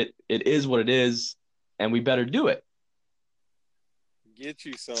approve of it. It is what it is, and we better do it. Get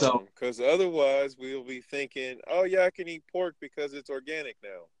you some, because otherwise we'll be thinking, oh yeah, I can eat pork because it's organic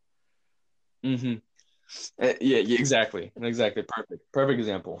now. Mm-hmm. Yeah, exactly. Perfect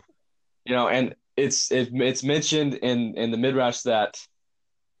example. And it's mentioned in the Midrash that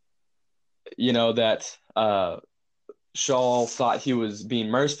Shaul thought he was being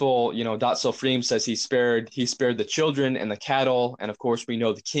merciful. Dat Sofrim says he spared the children and the cattle, and of course we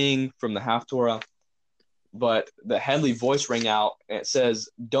know the king from the Haftorah. But the heavenly voice rang out and it says,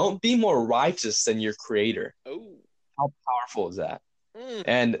 "Don't be more righteous than your creator." Oh, how powerful is that?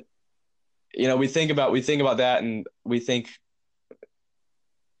 And we think about that, and we think,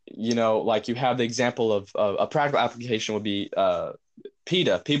 like you have the example of a practical application would be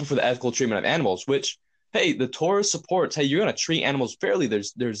PETA, people for the ethical treatment of animals, which, hey, the Torah supports. Hey, you're going to treat animals fairly.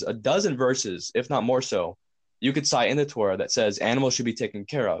 There's a dozen verses, if not more so, you could cite in the Torah that says animals should be taken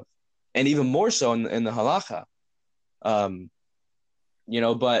care of, and even more so in the Halacha.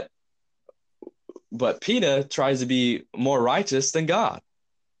 But PETA tries to be more righteous than God.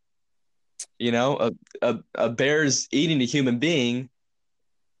 A bear's eating a human being,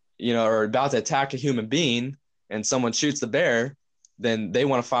 or about to attack a human being, and someone shoots the bear, then they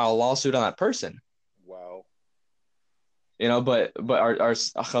want to file a lawsuit on that person. Wow. But our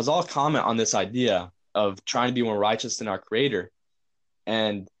Chazal comment on this idea of trying to be more righteous than our Creator,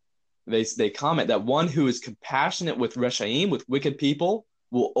 and they comment that one who is compassionate with Reshaim, with wicked people,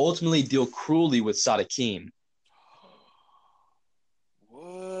 will ultimately deal cruelly with Sadiqim.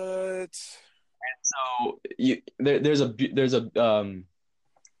 What? And so there's a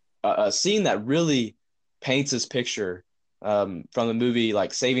scene that really paints this picture from the movie,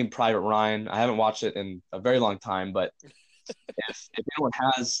 like Saving Private Ryan. I haven't watched it in a very long time, but if anyone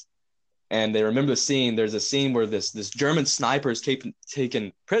has and they remember the scene, there's a scene where this German sniper is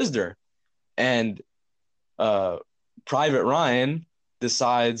taken prisoner, and Private Ryan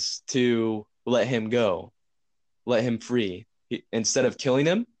decides to let him go, let him free. Instead of killing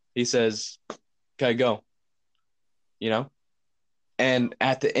him, he says, "Okay, go." And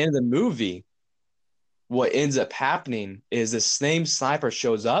at the end of the movie, what ends up happening is the same sniper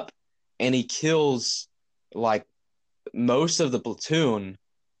shows up and he kills like most of the platoon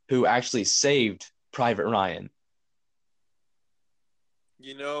who actually saved Private Ryan.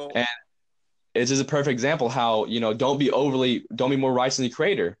 And it's just a perfect example how, don't be more righteous than the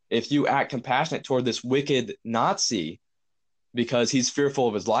Creator. If you act compassionate toward this wicked Nazi because he's fearful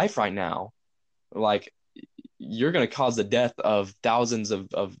of his life right now, like, you're going to cause the death of thousands of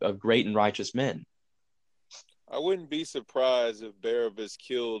great and righteous men. I wouldn't be surprised if Barabbas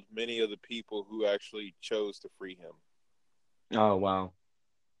killed many of the people who actually chose to free him. Oh wow.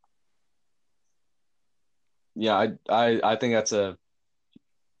 Yeah, I think that's a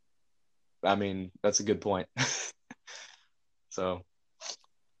good point. So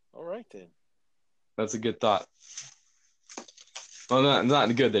All right then. that's a good thought. Well,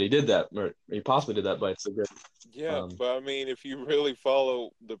 not good that he did that, or he possibly did that, but it's a good. Yeah, Um, but I mean, if you really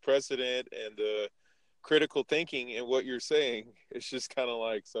follow the precedent and the critical thinking in what you're saying, it's just kind of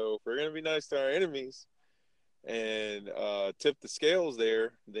like, so if we're gonna be nice to our enemies and tip the scales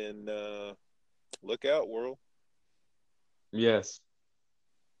there, then look out, world. yes.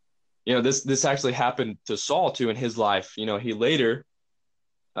 This actually happened to Saul too in his life. He later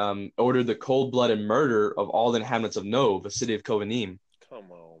ordered the cold-blooded murder of all the inhabitants of Nov, a city of Kovanim.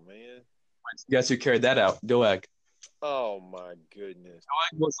 Come on, man. Guess who carried that out? Doeg. Oh my goodness.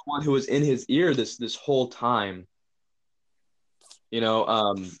 Doeg was the one who was in his ear this whole time.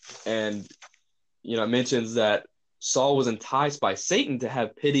 And it mentions that Saul was enticed by Satan to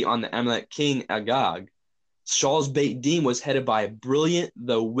have pity on the Amalek king Agag. Shaul's Beit Din was headed by a brilliant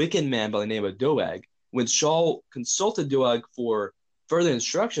though wicked man by the name of Doeg. When Shaul consulted Doeg for further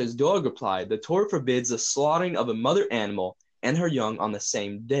instructions, Doeg replied, "The Torah forbids the slaughtering of a mother animal and her young on the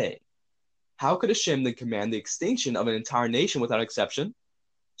same day. How could Hashem then command the extinction of an entire nation without exception?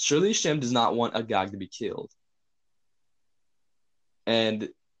 Surely Hashem does not want Agag to be killed." And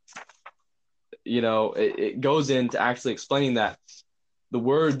it goes into actually explaining that the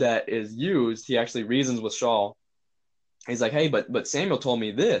word that is used, he actually reasons with Shaul. He's like, hey, but Samuel told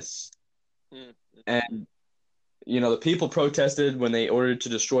me this. Mm-hmm. And, the people protested when they ordered to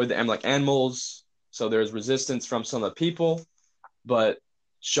destroy the Amalek animals. So there's resistance from some of the people. But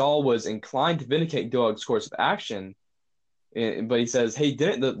Shaul was inclined to vindicate Doeg's course of action. But he says, hey,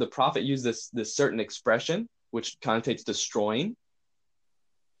 didn't the prophet use this certain expression, which connotates destroying?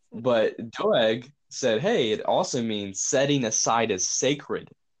 But Doeg said, hey, it also means setting aside as sacred.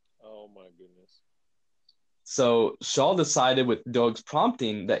 Oh my goodness. So Shaul decided with Doeg's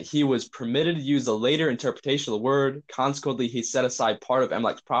prompting that he was permitted to use a later interpretation of the word. Consequently, he set aside part of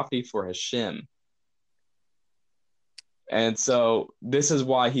Amalek's property for Hashem. And so this is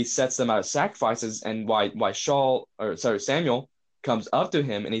why he sets them out as sacrifices, and why Samuel comes up to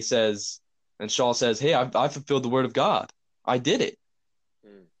him and he says, and Shaul says, hey, I fulfilled the word of God. I did it.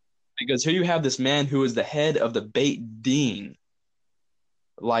 Because here you have this man who is the head of the Beit Din,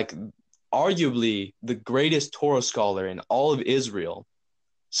 like arguably the greatest Torah scholar in all of Israel,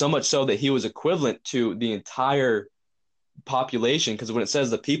 so much so that he was equivalent to the entire population. Because when it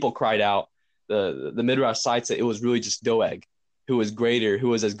says the people cried out, the Midrash cites that it was really just Doeg who was greater, who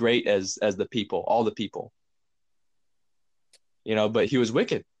was as great as the people, all the people. But he was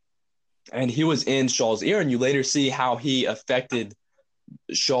wicked, and he was in Shaul's ear, and you later see how he affected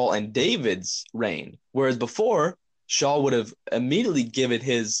Shaul and David's reign. Whereas before, Shaul would have immediately given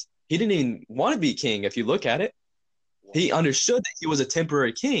he didn't even want to be king if you look at it. He understood that he was a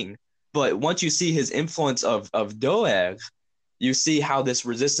temporary king. But once you see his influence of Doeg, you see how this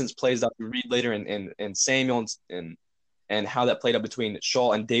resistance plays out. You read later in Samuel and how that played out between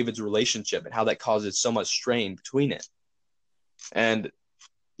Shaul and David's relationship and how that causes so much strain between it. And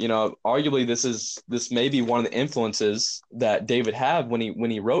arguably this may be one of the influences that David had when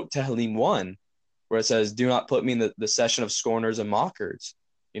he wrote Tehillim 1, where it says, "Do not put me in the session of scorners and mockers."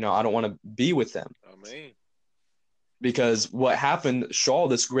 I don't want to be with them. Amen. Because what happened, Shaul,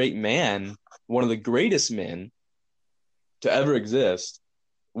 this great man, one of the greatest men to ever exist,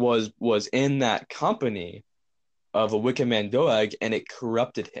 was in that company of a wicked man Doeg, and it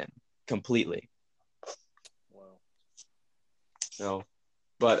corrupted him completely. Wow.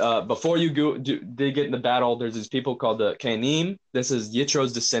 But before you dig into the battle, there's these people called the Canim. This is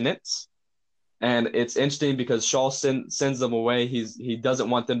Yitro's descendants. And it's interesting because Shaul sends them away. He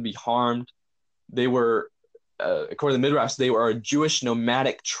doesn't want them to be harmed. They were, according to the Midrash, they were a Jewish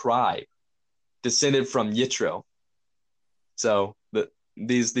nomadic tribe descended from Yitro. So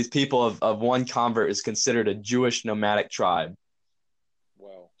these people of one convert is considered a Jewish nomadic tribe.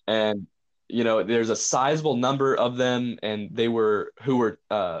 Wow. And there's a sizable number of them, and they were Talmid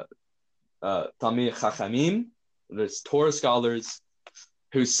Chachamim. There's Torah scholars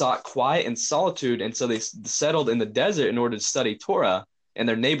who sought quiet and solitude, and so they settled in the desert in order to study Torah, and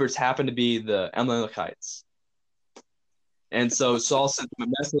their neighbors happened to be the Amalekites. And so Saul sent them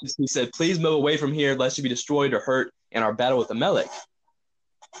a message. He said, "Please move away from here, lest you be destroyed or hurt in our battle with Amalek."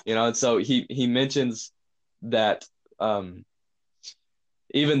 And so he mentions that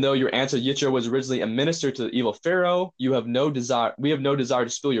Even though your answer Yitro was originally a minister to the evil Pharaoh, we have no desire to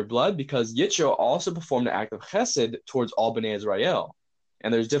spill your blood because Yitro also performed an act of chesed towards all Bnei Israel.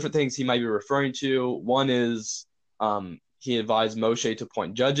 And there's different things he might be referring to. One is he advised Moshe to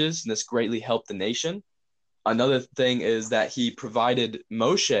appoint judges, and this greatly helped the nation. Another thing is that he provided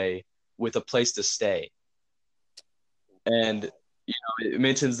Moshe with a place to stay. And it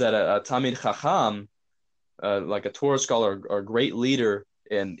mentions that a Talmid Chacham, like a Torah scholar or a great leader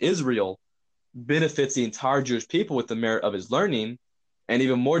in Israel, benefits the entire Jewish people with the merit of his learning and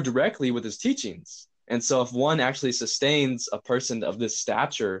even more directly with his teachings. And so if one actually sustains a person of this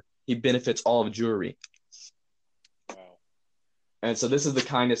stature, he benefits all of Jewry. Wow. And so this is the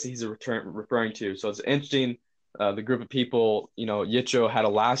kindness that he's referring to. So it's interesting. The group of people, Yitro had a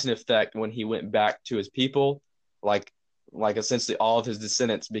lasting effect when he went back to his people. Like essentially all of his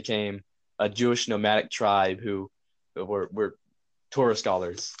descendants became a Jewish nomadic tribe who were Torah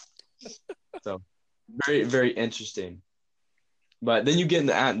scholars. So very, very interesting. But then you get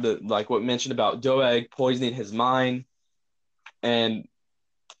into like what mentioned about Doeg poisoning his mind. And,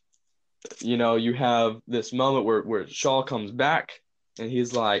 you have this moment where Shaul comes back and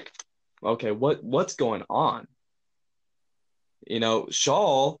he's like, okay, what's going on?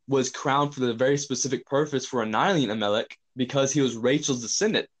 Shaul was crowned for the very specific purpose for annihilating Amalek because he was Rachel's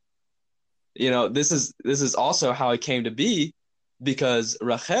descendant. This is also how it came to be because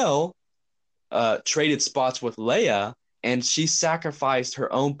Rachel traded spots with Leah, and she sacrificed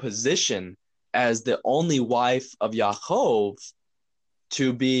her own position as the only wife of Yaakov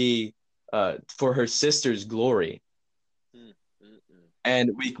to be for her sister's glory.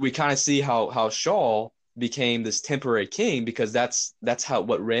 And we kind of see how Shaul became this temporary king because that's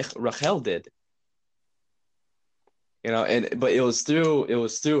what Rachel did. But it was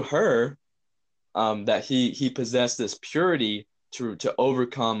through her that he possessed this purity to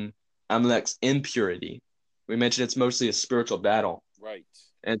overcome Amalek's impurity. We mentioned it's mostly a spiritual battle. Right.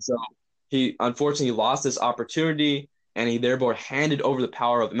 And so he unfortunately lost this opportunity, and he therefore handed over the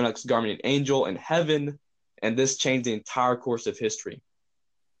power of Amalek's guardian angel in heaven, and this changed the entire course of history.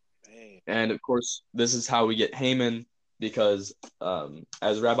 Man. And of course, this is how we get Haman, because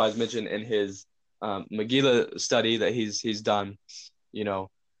as rabbis mentioned in his Megillah study that he's done, the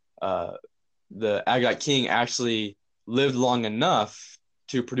Agagite king actually lived long enough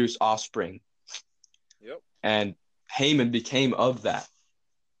to produce offspring. Yep. And Haman became of that.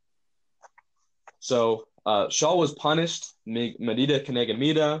 So Shaul was punished, Medida Keneged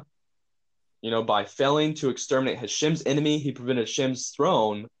Mida, by failing to exterminate Hashem's enemy. He prevented Hashem's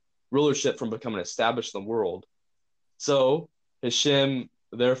throne rulership from becoming established in the world. So Hashem,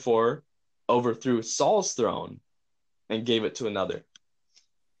 therefore, overthrew Saul's throne and gave it to another.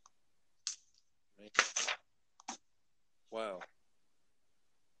 Wow.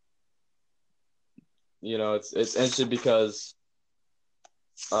 It's interesting because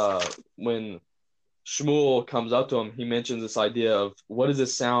when Shmuel comes up to him, he mentions this idea of what is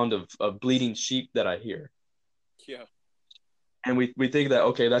this sound of bleating sheep that I hear? Yeah. And we think that,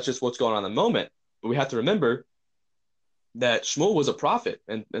 okay, that's just what's going on in the moment. But we have to remember that Shmuel was a prophet,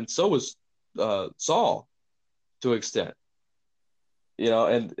 and so was Saul to an extent.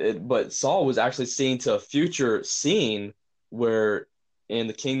 But Saul was actually seeing to a future scene where in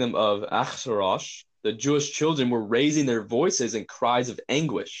the kingdom of Ahasuerus, the Jewish children were raising their voices in cries of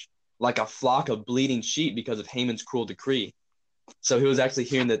anguish, like a flock of bleating sheep because of Haman's cruel decree. So he was actually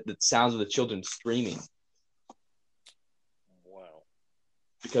hearing the sounds of the children screaming. Wow.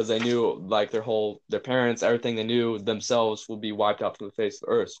 Because they knew, like, their parents, everything they knew themselves would be wiped out from the face of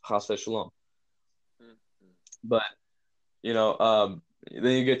the earth. Chas v'shalom. But, then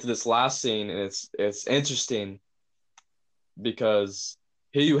you get to this last scene, and it's interesting because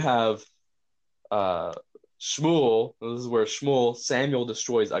here you have Shmuel. This is where Samuel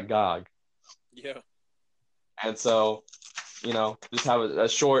destroys Agag. Yeah. And so, just have a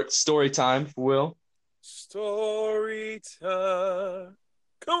short story time, if you will. Story time.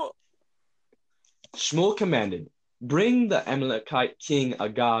 Come on. Shmuel commanded, "Bring the Amalekite king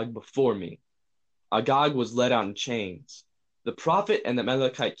Agag before me." Agag was led out in chains. The prophet and the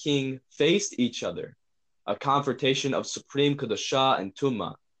Amalekite king faced each other, a confrontation of supreme Kedoshah and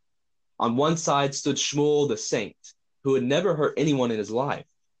Tumah. On one side stood Shmuel the saint, who had never hurt anyone in his life,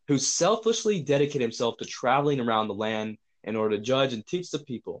 who selflessly dedicated himself to traveling around the land in order to judge and teach the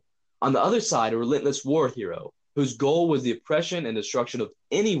people. On the other side, a relentless war hero, whose goal was the oppression and destruction of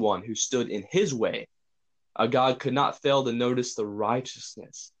anyone who stood in his way. Agag could not fail to notice the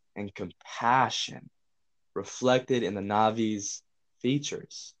righteousness and compassion reflected in the Navi's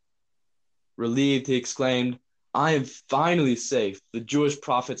features. Relieved, he exclaimed, I am finally safe. The Jewish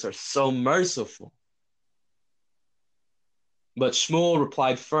prophets are so merciful. But Shmuel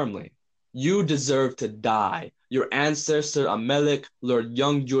replied firmly, you deserve to die. Your ancestor Amalek lured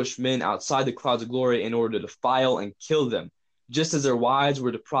young Jewish men outside the clouds of glory in order to defile and kill them. Just as their wives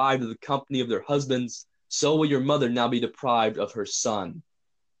were deprived of the company of their husbands, so will your mother now be deprived of her son.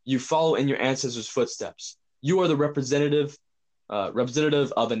 You follow in your ancestors' footsteps. You are the representative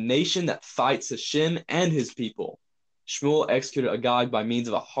of a nation that fights Hashem and his people. Shmuel executed Agag by means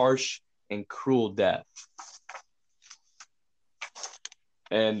of a harsh and cruel death.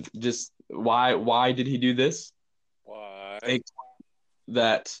 And just why did he do this? Why?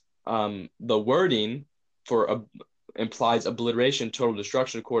 That the wording for implies obliteration, total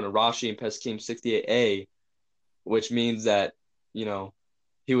destruction, according to Rashi and Pesachim 68a, which means that,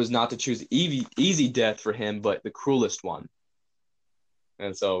 he was not to choose easy death for him, but the cruelest one.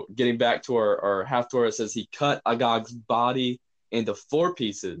 And so getting back to our Haftorah, it says he cut Agag's body into 4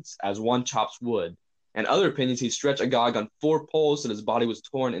 pieces as one chops wood. And other opinions, he stretched Agag on 4 poles so that his body was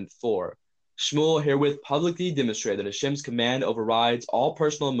torn in 4. Shmuel herewith publicly demonstrated that Hashem's command overrides all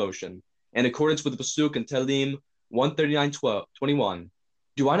personal emotion. In accordance with the Pasuk in Tehillim 139:21,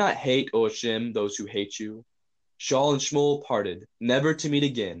 do I not hate, O Hashem, those who hate you? Shaul and Shmuel parted, never to meet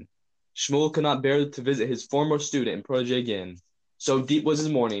again. Shmuel could not bear to visit his former student and protege again. So deep was his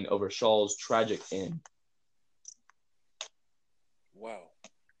mourning over Shaul's tragic end. Wow.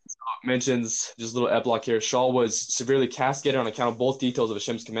 Mentions just a little epilogue here. Shaul was severely castigated on account of both details of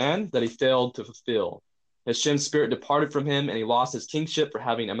Hashem's command that he failed to fulfill. Hashem's spirit departed from him, and he lost his kingship for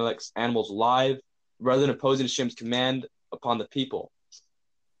having Amalek's animals alive, rather than opposing Hashem's command upon the people.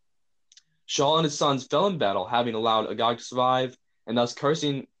 Shaul and his sons fell in battle, having allowed Agag to survive, and thus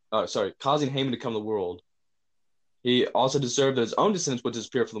causing Haman to come to the world. He also deserved that his own descendants would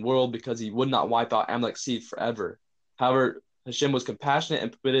disappear from the world because he would not wipe out Amalek's seed forever. However, Hashem was compassionate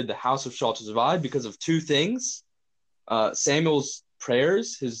and permitted the house of Shaul to survive because of 2 things. Samuel's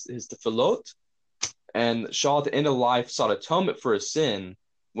prayers, his tefillot, and Shaul at the end of life sought atonement for his sin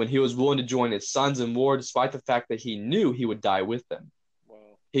when he was willing to join his sons in war despite the fact that he knew he would die with them.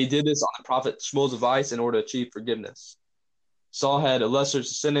 Wow. He did this on the prophet Shmuel's advice in order to achieve forgiveness. Saul had a lesser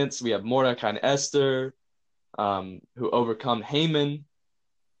descendants. We have Mordecai and Esther, who overcome Haman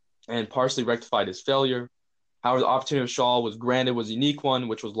and partially rectified his failure. However, the opportunity of Shaul was granted was a unique one,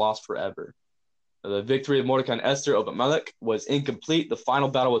 which was lost forever. The victory of Mordecai and Esther over Amalek was incomplete. The final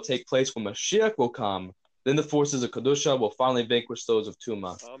battle will take place when Mashiach will come. Then the forces of Kedusha will finally vanquish those of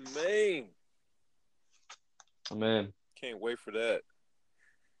Tumah. Amen. Amen. Can't wait for that.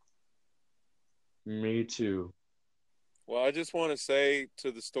 Me too. Well, I just want to say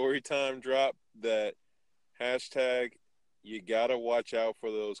to the story time drop that hashtag, you got to watch out for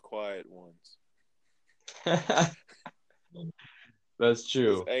those quiet ones. That's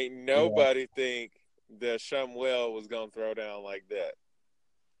true. Ain't nobody think that Shamuel was going to throw down like that.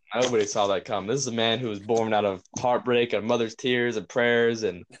 Nobody saw that come. This is a man who was born out of heartbreak and mother's tears and prayers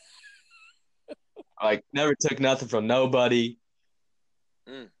and never took nothing from nobody.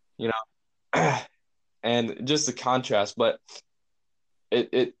 And just the contrast, but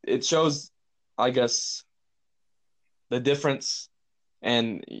it shows, I guess, the difference.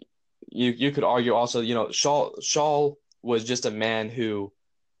 And you could argue also, Shaul was just a man who,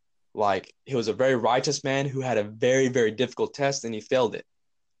 he was a very righteous man who had a very, very difficult test and he failed it.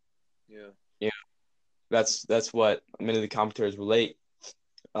 Yeah. That's what many of the commentators relate.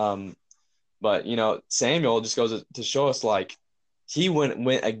 But Samuel just goes to show us he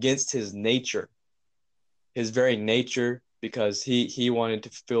went against his nature, his very nature, because he wanted to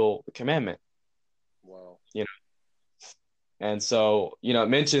fulfill the commandment. Wow. And so, it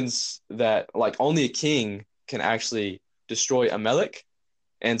mentions that only a king can actually destroy Amalek.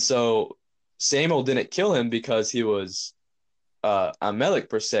 And so Samuel didn't kill him because he was Amalek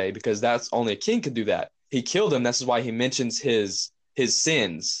per se, because that's only a king could do that. He killed him. This is why he mentions his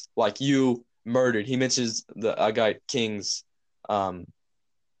sins, you murdered. He mentions the Agagite king's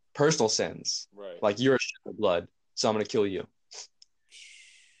personal sins, right? You're a shed of blood, so I'm going to kill you.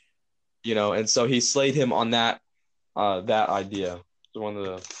 And so he slayed him on that idea. It's one of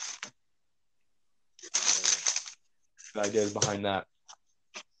the ideas behind that.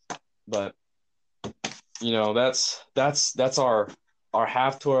 But that's our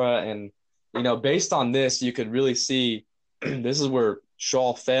Haftorah, and based on this, you could really see this is where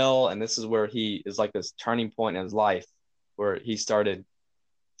Shaul fell, and this is where he is this turning point in his life, where he started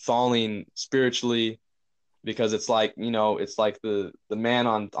falling spiritually, because it's the man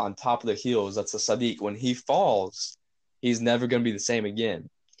on top of the hills, that's a Sadiq. When he falls, he's never going to be the same again,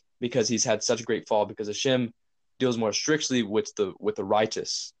 because he's had such a great fall, because Hashem deals more strictly with the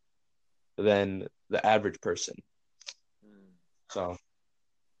righteous than the average person. Mm. So,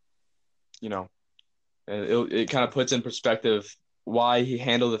 you know, and it kind of puts in perspective why he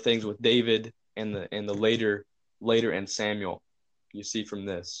handled the things with David and the later in Samuel. You see from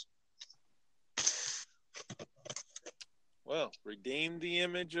this. Well, redeem the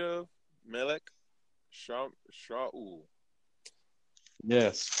image of Melech Shaul.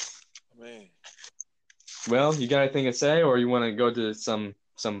 Yes. Man, Well, you got anything to say, or you want to go to some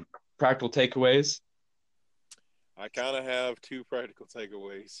practical takeaways? I kind of have two practical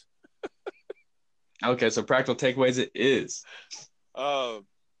takeaways. Okay, so practical takeaways it is. Um,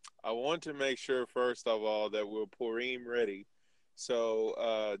 I want to make sure first of all that we're Purim ready.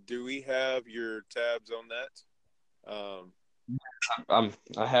 So, do we have your tabs on that?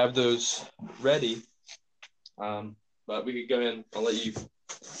 I have those ready. But we could go ahead and I'll let you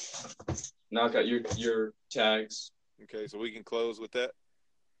knock out your tags. Okay, so we can close with that.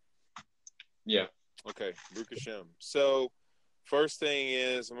 Yeah. Okay, Baruch Hashem. So, first thing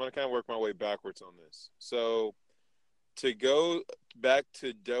is I'm gonna kind of work my way backwards on this. So, to go back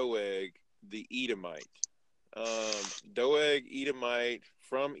to Doeg, the Edomite. Doeg, Edomite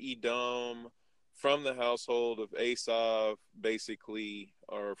from Edom, from the household of Esav, basically,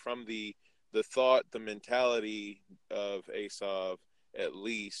 or from the thought, the mentality of Esav, at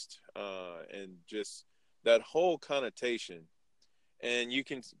least, and just that whole connotation. And you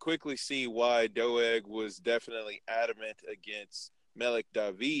can quickly see why Doeg was definitely adamant against Melech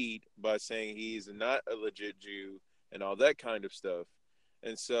David by saying he's not a legit Jew and all that kind of stuff.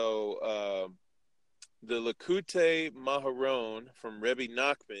 And so the Lakute Maharon from Rebbe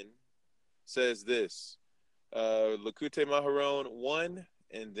Nachman says this. Lakute Maharon 1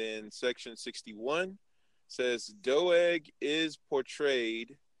 and then section 61 says Doeg is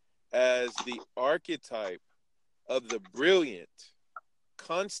portrayed as the archetype of the brilliant,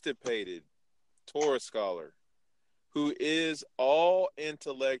 constipated Torah scholar who is all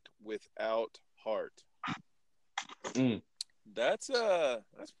intellect without heart. Mm. That's a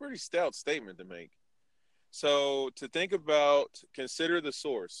pretty stout statement to make. So to think about, consider the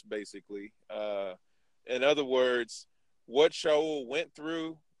source, basically. In other words, what Shaul went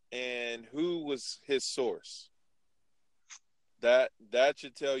through and who was his source. That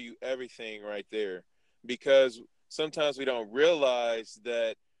should tell you everything right there, because sometimes we don't realize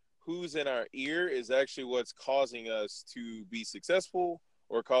that who's in our ear is actually what's causing us to be successful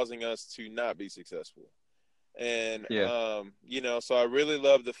or causing us to not be successful. And Yeah. so I really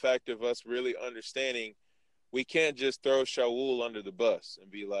love the fact of us really understanding we can't just throw Shaul under the bus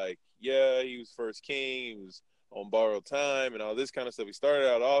and be like, yeah, he was first king, he was on borrowed time and all this kind of stuff. He started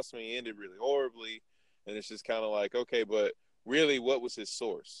out awesome, he ended really horribly. And it's just kind of like, okay, but really, what was his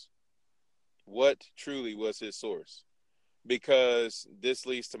source? What truly was his source? Because this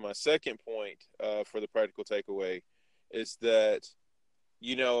leads to my second point for the practical takeaway is that,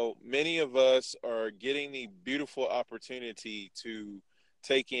 many of us are getting the beautiful opportunity to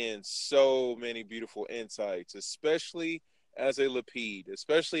take in so many beautiful insights, especially as a Lapid,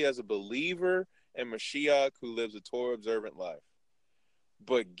 especially as a believer and Mashiach who lives a Torah observant life.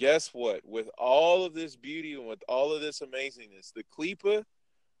 But guess what? With all of this beauty and with all of this amazingness, the klipa,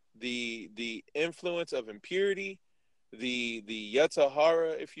 the influence of impurity, the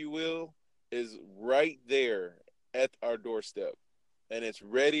yatahara, if you will, is right there at our doorstep, and it's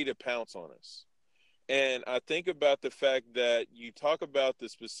ready to pounce on us. And I think about the fact that you talk about the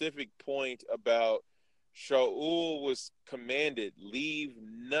specific point about Shaul was commanded, leave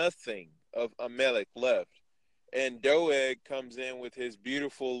nothing of Amalek left. And Doeg comes in with his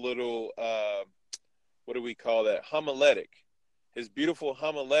beautiful little, what do we call that? Homiletic. His beautiful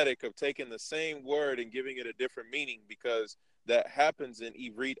homiletic of taking the same word and giving it a different meaning, because that happens in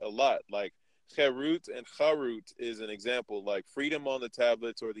Ivrit a lot. Like Cherut and Charut is an example, like freedom on the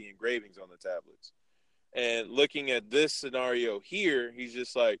tablets or the engravings on the tablets. And looking at this scenario here, he's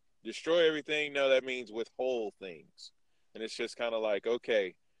just like, destroy everything. No, that means withhold things. And it's just kind of like,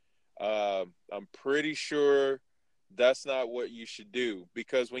 okay, I'm pretty sure that's not what you should do.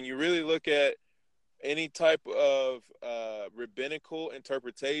 Because when you really look at any type of rabbinical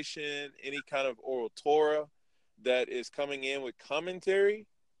interpretation, any kind of oral Torah that is coming in with commentary,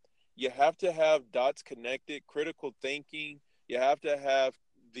 you have to have dots connected, critical thinking. You have to have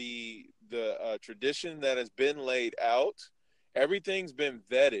the tradition that has been laid out. Everything's been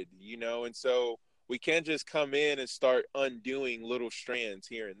vetted, and so we can't just come in and start undoing little strands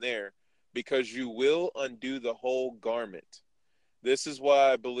here and there, because you will undo the whole garment. This is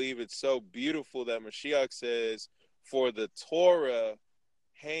why I believe it's so beautiful that Mashiach says, for the Torah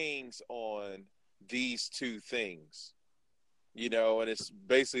hangs on these two things, you know, and it's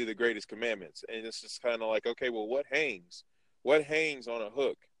basically the greatest commandments. And it's just kind of like, okay, well, what hangs? What hangs on a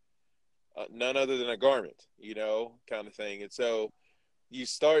hook? None other than a garment, you know, kind of thing. And so you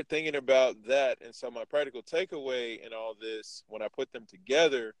start thinking about that. And so my practical takeaway in all this, when I put them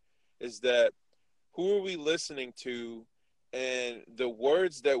together, is that who are we listening to, and the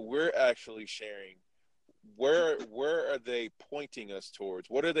words that we're actually sharing, where are they pointing us towards?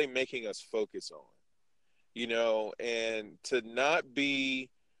 What are they making us focus on? You know, and to not be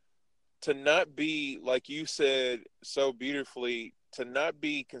like you said so beautifully, to not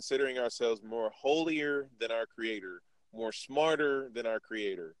be considering ourselves more holier than our creator, more smarter than our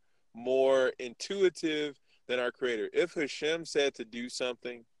creator, more intuitive than our creator. If Hashem said to do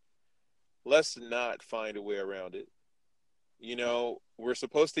something, let's not find a way around it. You know, we're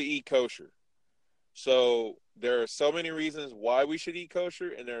supposed to eat kosher. So there are so many reasons why we should eat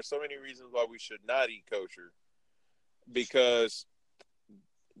kosher, and there are so many reasons why we should not eat kosher, because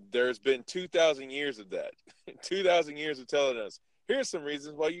there's been 2,000 years of that. 2,000 years of telling us, here's some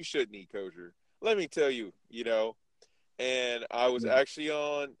reasons why you shouldn't eat kosher. Let me tell you, you know. And I was actually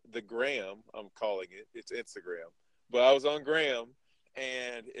on the Gram, I'm calling it, it's Instagram, but I was on Gram,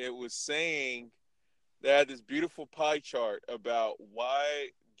 and it was saying, they had this beautiful pie chart about why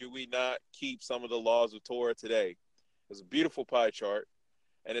do we not keep some of the laws of Torah today. It's a beautiful pie chart,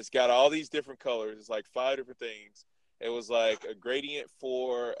 and it's got all these different colors. It's like 5 different things. It was like a gradient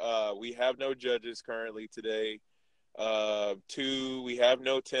for we have no judges currently today. 2, we have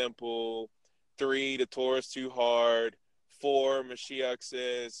no temple. 3, the Torah is too hard. 4, Mashiach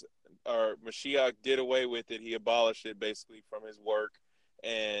says, or Mashiach did away with it. He abolished it basically from his work,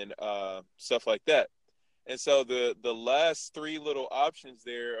 and stuff like that. And so the last 3 little options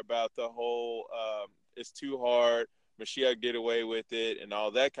there about the whole it's too hard, Mashiach did away with it, and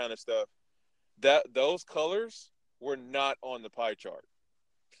all that kind of stuff, that those colors were not on the pie chart.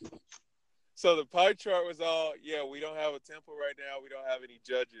 So the pie chart was all, yeah, we don't have a temple right now, we don't have any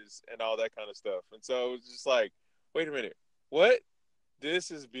judges, and all that kind of stuff. And so it was just like, wait a minute, what?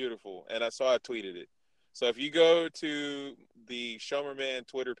 This is beautiful. And I tweeted it. So if you go to the Shomerman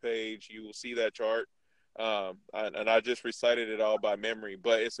Twitter page, you will see that chart. And I just recited it all by memory,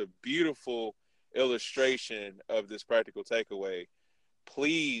 but it's a beautiful illustration of this practical takeaway.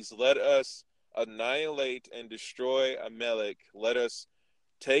 Please let us annihilate and destroy Amalek. Let us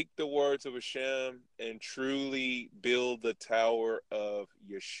take the words of Hashem and truly build the tower of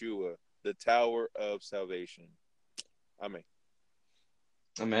Yeshua, the tower of salvation. Amen.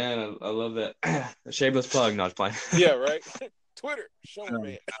 Oh, man, I love that. A shameless plug, not playing. Yeah, right. Twitter,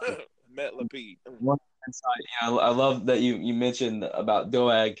 Shomerman, Matt Lapid. One insight, I love that you mentioned about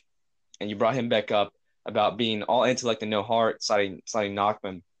Doeg, and you brought him back up about being all intellect and no heart, citing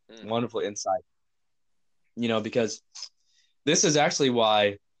Nachman. Wonderful insight. You know, because this is actually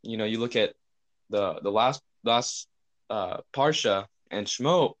why, you know, you look at the last Parsha and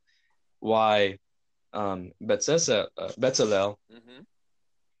Shemot, why Bezalel,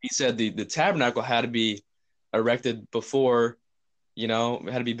 he said the tabernacle had to be erected before, you know,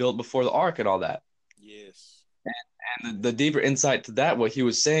 it had to be built before the ark and all that. Yes. And the deeper insight to that, what he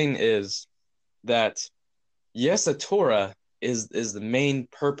was saying is that, yes, the Torah is the main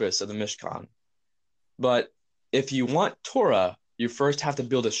purpose of the Mishkan. But if you want Torah, you first have to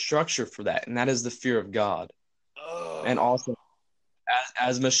build a structure for that, and that is the fear of God. Oh. And also,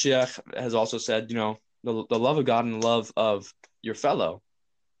 as Mashiach has also said, you know, the love of God and the love of your fellow.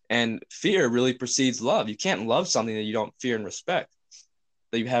 And fear really precedes love. You can't love something that you don't fear and respect,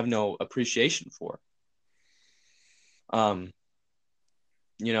 that you have no appreciation for. You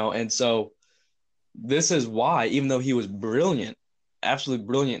know, and so this is why, even though he was brilliant, absolutely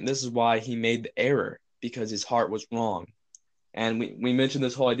brilliant, this is why he made the error, because his heart was wrong. And we mentioned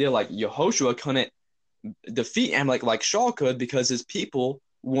this whole idea, like Yehoshua couldn't defeat Amalek like Shaul could because his people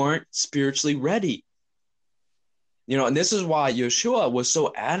weren't spiritually ready. You know, and this is why Yeshua was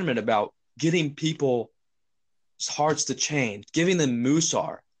so adamant about getting people's hearts to change, giving them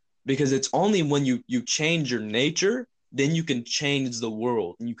musar, because it's only when you change your nature, then you can change the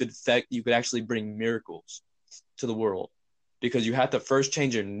world, and you could actually bring miracles to the world, because you have to first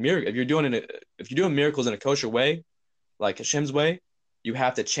change your miracle. If you're doing miracles in a kosher way, like Hashem's way, you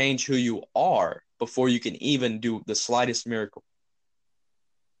have to change who you are before you can even do the slightest miracle.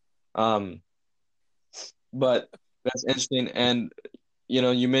 But that's interesting. And, you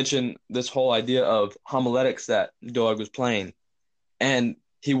know, you mentioned this whole idea of homiletics that Doeg was playing, and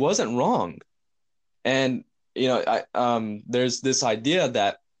he wasn't wrong. And, you know, there's this idea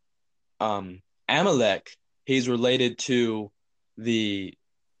that Amalek, he's related to the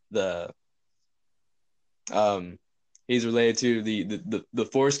Um, he's related to the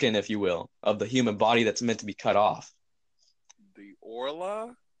foreskin, if you will, of the human body that's meant to be cut off. The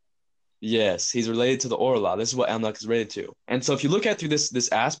Orla? Yes, he's related to the Orla. This is what Amalek is related to. And so if you look at through this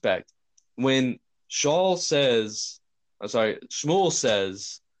aspect, when Shmuel says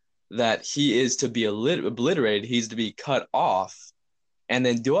that he is to be obliterated, he's to be cut off. And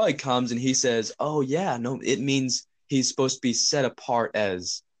then Doeg comes and he says, oh yeah, no, it means he's supposed to be set apart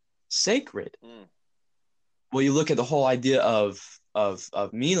as sacred. Mm. Well, you look at the whole idea of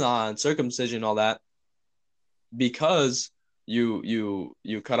Milah and circumcision and all that, because you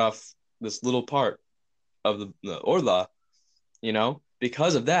cut off this little part of the Orla,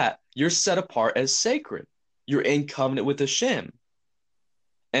 because of that, you're set apart as sacred. You're in covenant with Hashem.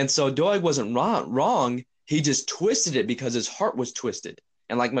 And so Doeg wasn't wrong. He just twisted it because his heart was twisted.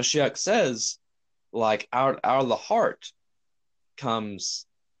 And like Mashiach says, like out of the heart comes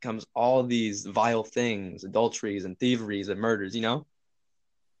all these vile things, adulteries and thieveries and murders,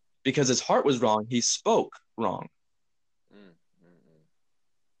 because his heart was wrong. He spoke wrong.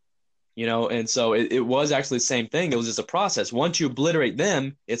 And so it was actually the same thing. It was just a process. Once you obliterate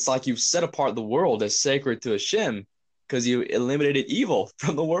them, it's like you've set apart the world as sacred to Hashem because you eliminated evil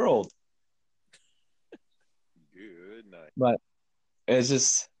from the world. Good night. But it's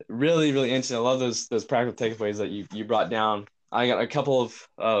just really, really interesting. I love those practical takeaways that you brought down. I got a couple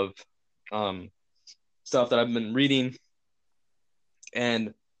of stuff that I've been reading,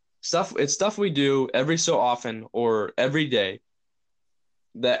 and it's stuff we do every so often or every day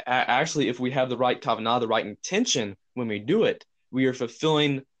that actually, if we have the right kavanah, the right intention when we do it, we are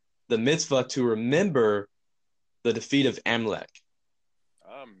fulfilling the mitzvah to remember the defeat of Amalek.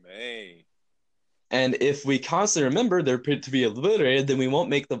 Amen. And if we constantly remember they're to be obliterated, then we won't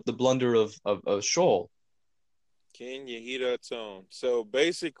make the blunder of Shoal. Ken Yehida Tone. So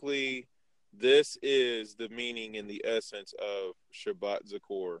basically, this is the meaning and the essence of Shabbat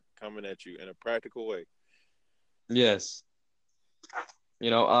Zakor coming at you in a practical way. Yes.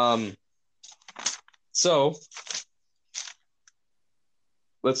 So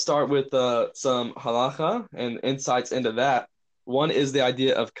let's start with some halacha and insights into that. One is the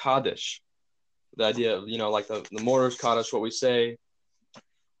idea of Kaddish. The idea of, like the mortar's Kaddish, what we say,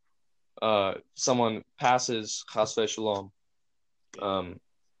 someone passes Chas v'Shalom.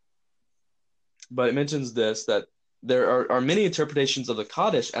 But it mentions this, that there are many interpretations of the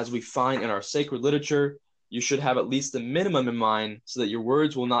Kaddish as we find in our sacred literature. You should have at least the minimum in mind so that your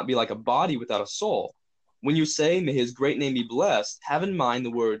words will not be like a body without a soul. When you say, may his great name be blessed, have in mind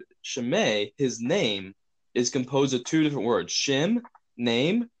the word Shemay, his name, is composed of two different words, Shem,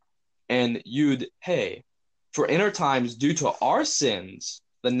 name, and Yud, Hey. For in our times, due to our sins,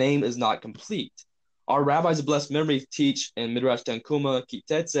 the name is not complete. Our rabbis of blessed memory teach in Midrash Tanchuma,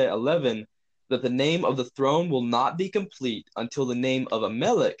 Kitetze 11, that the name of the throne will not be complete until the name of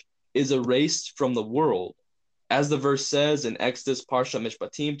Amalek is erased from the world. As the verse says in Exodus Parsha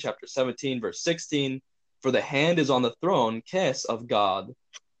Mishpatim, chapter 17, verse 16, for the hand is on the throne, Kes of God,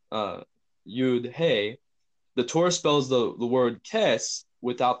 Yud, Hey. The Torah spells the word Kes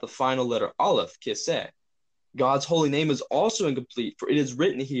without the final letter Aleph, Keseh. God's holy name is also incomplete, for it is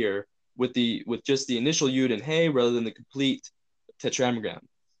written here with just the initial Yud and Hey rather than the complete tetragrammaton.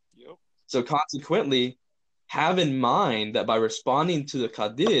 Yep. So consequently, have in mind that by responding to the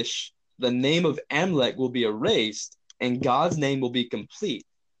Kaddish, the name of Amalek will be erased and God's name will be complete.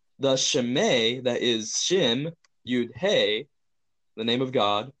 The Shemay, that is Shem, Yud, Hey, the name of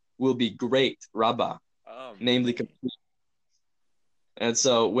God, will be great, Rabbah, namely complete. And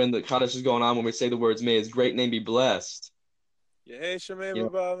so when the Kaddish is going on, when we say the words, may his great name be blessed. We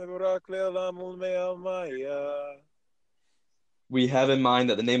have in mind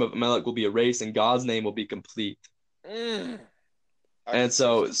that the name of Amalek will be erased and God's name will be complete. And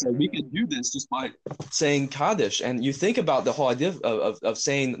so we can do this just by saying Kaddish. And you think about the whole idea of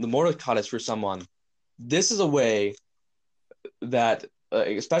saying the mortar Kaddish for someone. This is a way that,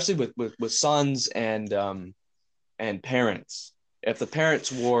 especially with sons and parents, if the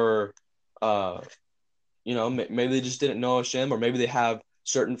parents were, maybe they just didn't know Hashem, or maybe they have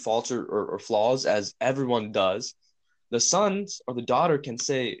certain faults or flaws, as everyone does, the sons or the daughter can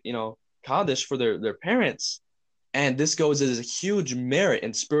say, Kaddish for their parents. And this goes as a huge merit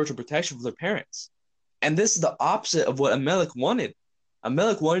and spiritual protection for their parents. And this is the opposite of what Amalek wanted.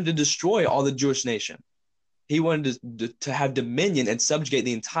 Amalek wanted to destroy all the Jewish nation. He wanted to have dominion and subjugate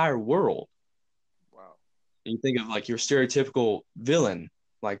the entire world. Wow. You think of like your stereotypical villain,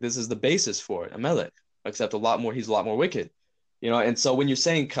 like this is the basis for it, Amalek, except he's a lot more wicked. And so when you're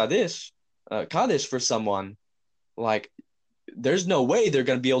saying Kaddish for someone, like there's no way they're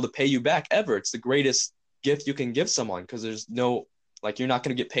going to be able to pay you back ever. It's the greatest gift you can give someone, because there's no, like, you're not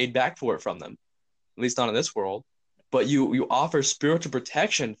going to get paid back for it from them, at least not in this world. But you offer spiritual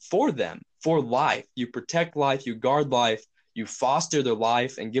protection for them, for life. You protect life, you guard life, you foster their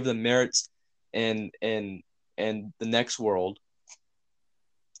life and give them merits in the next world,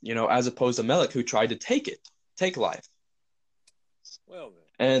 as opposed to Melech, who tried to take life. Well then.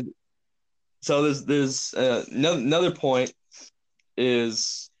 And so there's another point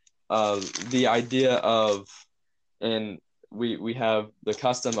is the idea of, and we have the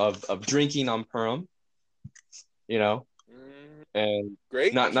custom of drinking on Purim, and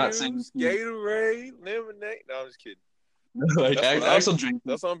grape not juice, saying Gatorade, lemonade. No, I'm just kidding. like actual drinking.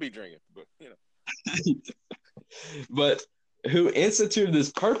 That's what I'm be drinking, but But who instituted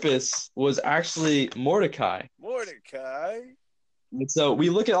this purpose was actually Mordecai. And so we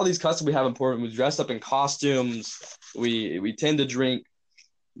look at all these customs we have in Purim. We dress up in costumes. We tend to drink,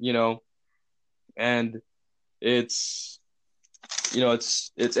 and it's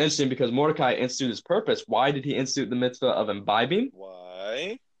interesting because Mordecai instituted his purpose. Why did he institute the mitzvah of imbibing?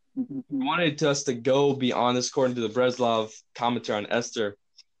 Why? He wanted us to go beyond this, according to the Breslov commentary on Esther.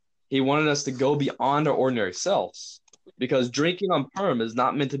 He wanted us to go beyond our ordinary selves, because drinking on Purim is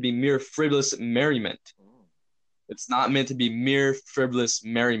not meant to be mere frivolous merriment. It's not meant to be mere frivolous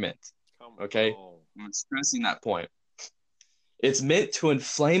merriment. Okay? I'm stressing that point. It's meant to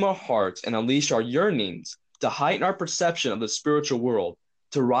inflame our hearts and unleash our yearnings, to heighten our perception of the spiritual world,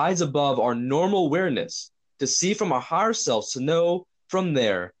 to rise above our normal awareness, to see from our higher selves, to know from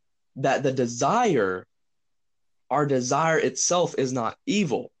there that our desire itself is not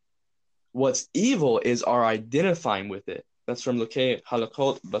evil. What's evil is our identifying with it. That's from Lokei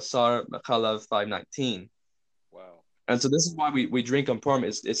Halakot Basar Machalav 519. Wow. And so this is why we drink on Purim.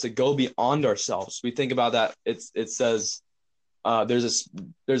 It's to go beyond ourselves. We think about that. It says there's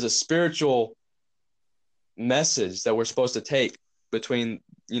a spiritual message that we're supposed to take between,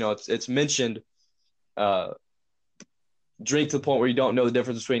 it's mentioned, drink to the point where you don't know the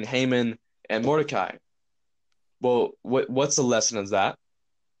difference between Haman and Mordecai. Well, what's the lesson of that?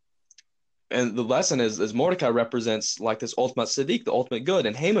 And the lesson is Mordecai represents like this ultimate tzaddik, the ultimate good,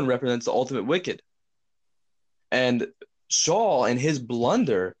 and Haman represents the ultimate wicked. And Shaul, and his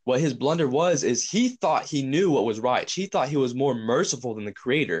blunder, what his blunder was, is he thought he knew what was right. He thought he was more merciful than the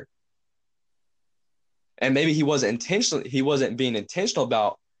Creator. And maybe he wasn't being intentional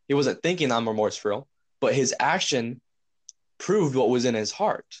about, he wasn't thinking I'm remorseful, but his action proved what was in his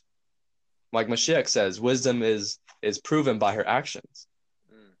heart. Like Mashiach says, wisdom is proven by her actions.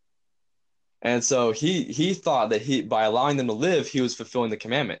 And so he thought that by allowing them to live, he was fulfilling the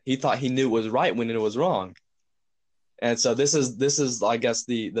commandment. He thought he knew it was right when it was wrong. And so this is I guess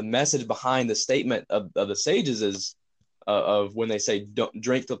the message behind the statement of the sages is of when they say don't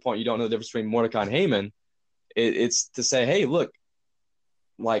drink to the point you don't know the difference between Mordecai and Haman. It's to say, hey, look,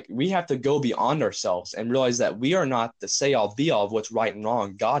 like we have to go beyond ourselves and realize that we are not the say all be all of what's right and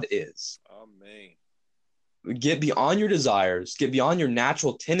wrong. God is. Amen. Get beyond your desires, get beyond your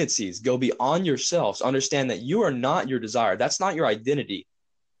natural tendencies, go beyond yourselves. Understand that you are not your desire. That's not your identity.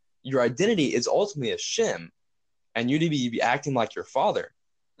 Your identity is ultimately a Shem, and you need to be acting like your Father.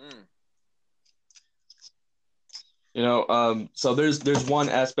 So there's one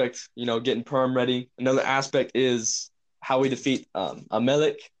aspect, getting Purim ready. Another aspect is how we defeat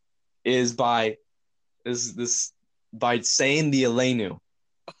Amalek is by saying the Aleinu.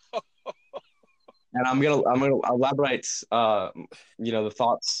 And I'm gonna elaborate, the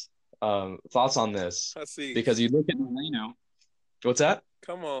thoughts on this. Hasid. Because you look at Aleinu. What's that?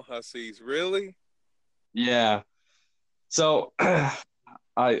 Come on, Hasid. Really? Yeah. So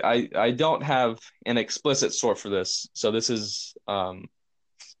I don't have an explicit source for this. So this is I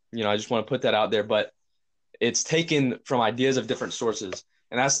just want to put that out there, but it's taken from ideas of different sources.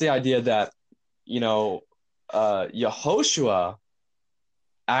 And that's the idea that, Yehoshua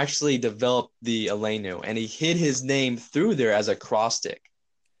actually developed the Aleinu, and he hid his name through there as a acrostic.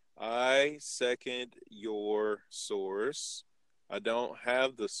 I second your source. I don't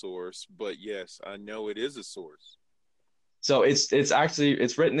have the source, but yes, I know it is a source. So it's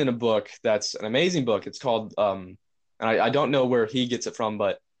written in a book that's an amazing book. It's called and I don't know where he gets it from,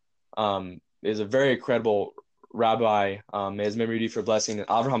 but is a very credible rabbi, may his memory be for blessing,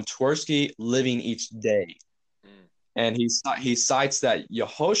 Avraham Twersky, Living Each Day. And he cites that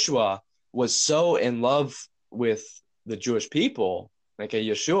Yehoshua was so in love with the Jewish people,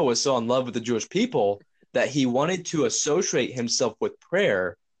 Yeshua was so in love with the Jewish people that he wanted to associate himself with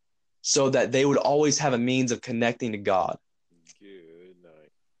prayer so that they would always have a means of connecting to God. Good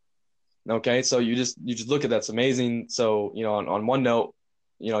night. Okay, so you just look at that's amazing. So, on one note,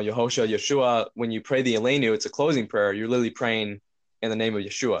 Yehoshua, Yeshua, when you pray the Elenu, it's a closing prayer. You're literally praying in the name of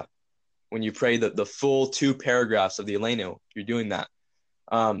Yeshua. When you pray the full 2 paragraphs of the Elenu, you're doing that.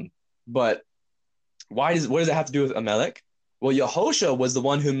 But what does it have to do with Amalek? Well, Yehoshua was the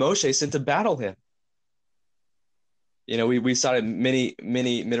one who Moshe sent to battle him. We cited many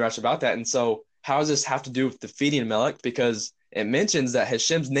midrash about that. And so how does this have to do with defeating Amalek? Because it mentions that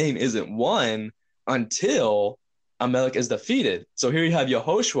Hashem's name isn't one until Amalek is defeated. So here you have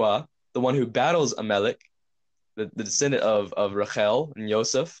Yehoshua, the one who battles Amalek, the descendant of Rachel and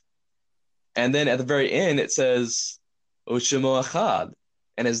Yosef. And then at the very end, it says, Ushemo Achad,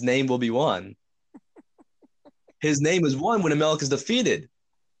 and his name will be one. His name is one when Amalek is defeated.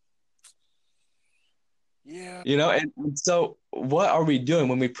 Yeah. And so what are we doing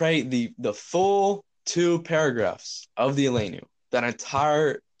when we pray the full 2 paragraphs of the Elenu, that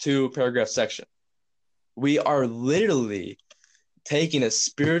entire 2-paragraph section? We are literally taking a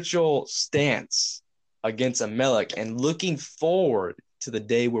spiritual stance against Amalek and looking forward to the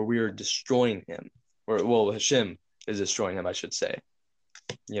day where we are destroying him. Well, Hashem is destroying him, I should say.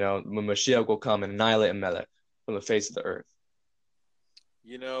 When Mashiach will come and annihilate Amalek from the face of the earth.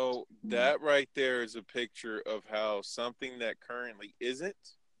 That right there is a picture of how something that currently isn't,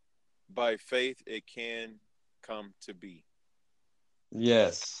 by faith, it can come to be.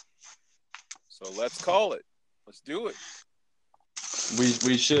 Yes. So let's call it. Let's do it.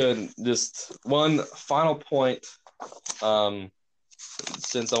 We should. Just one final point,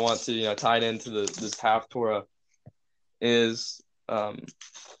 since I want to tie it into this Haftorah, is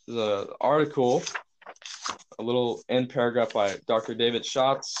the article, a little end paragraph by Dr. David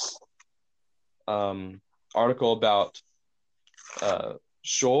Schatz, article about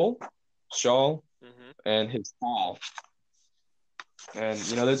Shaul, and his fall. And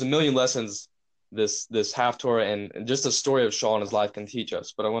there's a million lessons this Haftorah and just the story of Shaul and his life can teach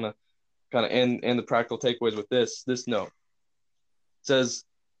us. But I want to kind of end the practical takeaways with this note.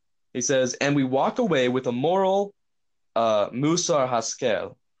 He says, and we walk away with a moral Musar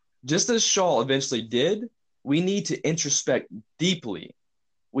Haskel. Just as Shaul eventually did, we need to introspect deeply.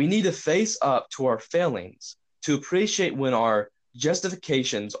 We need to face up to our failings, to appreciate when our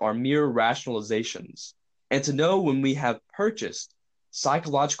justifications are mere rationalizations, and to know when we have purchased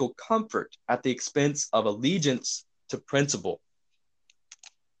psychological comfort at the expense of allegiance to principle.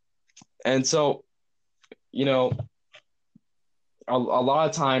 And so, a lot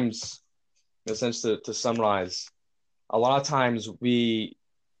of times, in a sense, to summarize, a lot of times we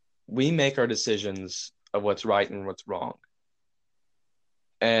make our decisions of what's right and what's wrong.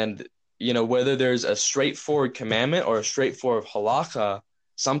 And, whether there's a straightforward commandment or a straightforward halakha,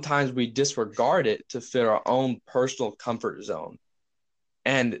 sometimes we disregard it to fit our own personal comfort zone.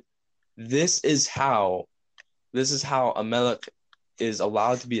 And this is how Amalek is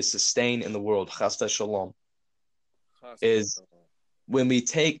allowed to be sustained in the world, chas v'shalom, is when we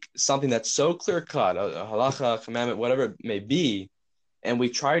take something that's so clear-cut, a halakha, commandment, whatever it may be, and we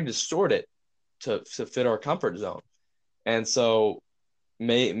try to distort it to fit our comfort zone. And so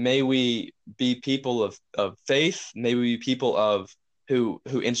may we be people of faith, may we be people who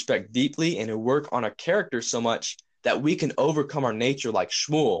introspect deeply and who work on our character so much that we can overcome our nature like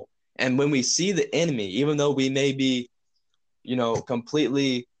Shmuel. And when we see the enemy, even though we may be,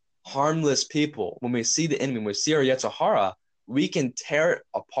 completely harmless people, when we see the enemy, when we see our Yetzer Hara, we can tear it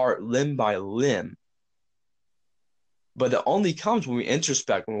apart limb by limb. But it only comes when we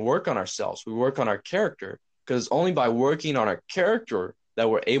introspect, when we work on ourselves, we work on our character, because it's only by working on our character that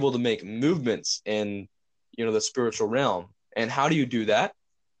we're able to make movements in, the spiritual realm. And how do you do that?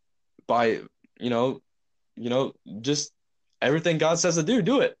 By, just everything God says to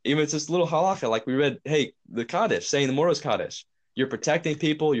do it. Even if it's just little halakha, like we read, hey, the Kaddish, saying the Moros Kaddish. You're protecting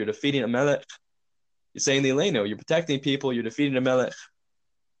people, you're defeating Amalek. You're saying the Eleno, you're protecting people, you're defeating Amalek.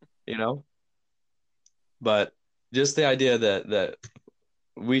 But just the idea that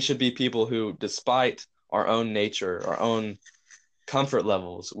we should be people who, despite our own nature, our own comfort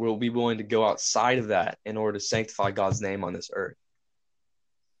levels, will be willing to go outside of that in order to sanctify God's name on this earth.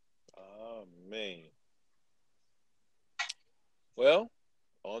 Amen. Well,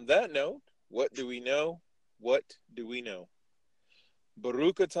 on that note, what do we know? What do we know?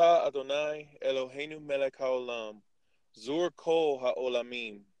 Baruch atah Adonai Eloheinu melech haolam, zur kol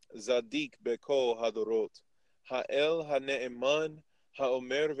haolamim, zadik bekol hadorot, ha'el ha'ne'eman,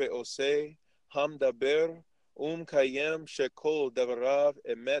 ha'omer ve'oseh, hamdaber, kayem shekol davarav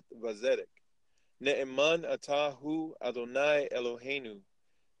emet vazedek. Ne'eman atah hu Adonai Eloheinu,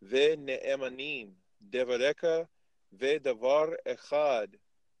 ve'ne'emanim, devareka ve'davar echad,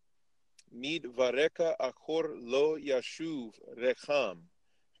 Mid vareka akor lo yashuv recham,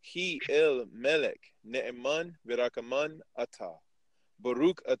 He el melech ne'eman v'rakaman ata.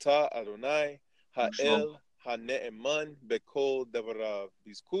 Baruch ata Adonai Shalom. ha'el ha'ne'eman bekol devarav.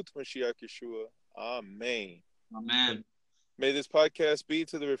 Bizkut Mashiach Yeshua. Amen. Amen. May this podcast be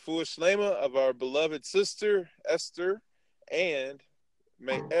to the refuah shlema of our beloved sister Esther, and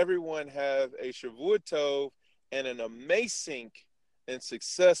may everyone have a Shavua Tov and an amazing and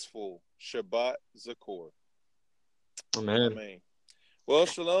successful Shabbat Zakor. Amen. Amen. Well,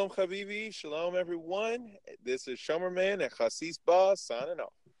 shalom, Chavivi. Shalom, everyone. This is Shomerman and Chasis Ba signing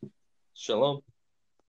off. Shalom.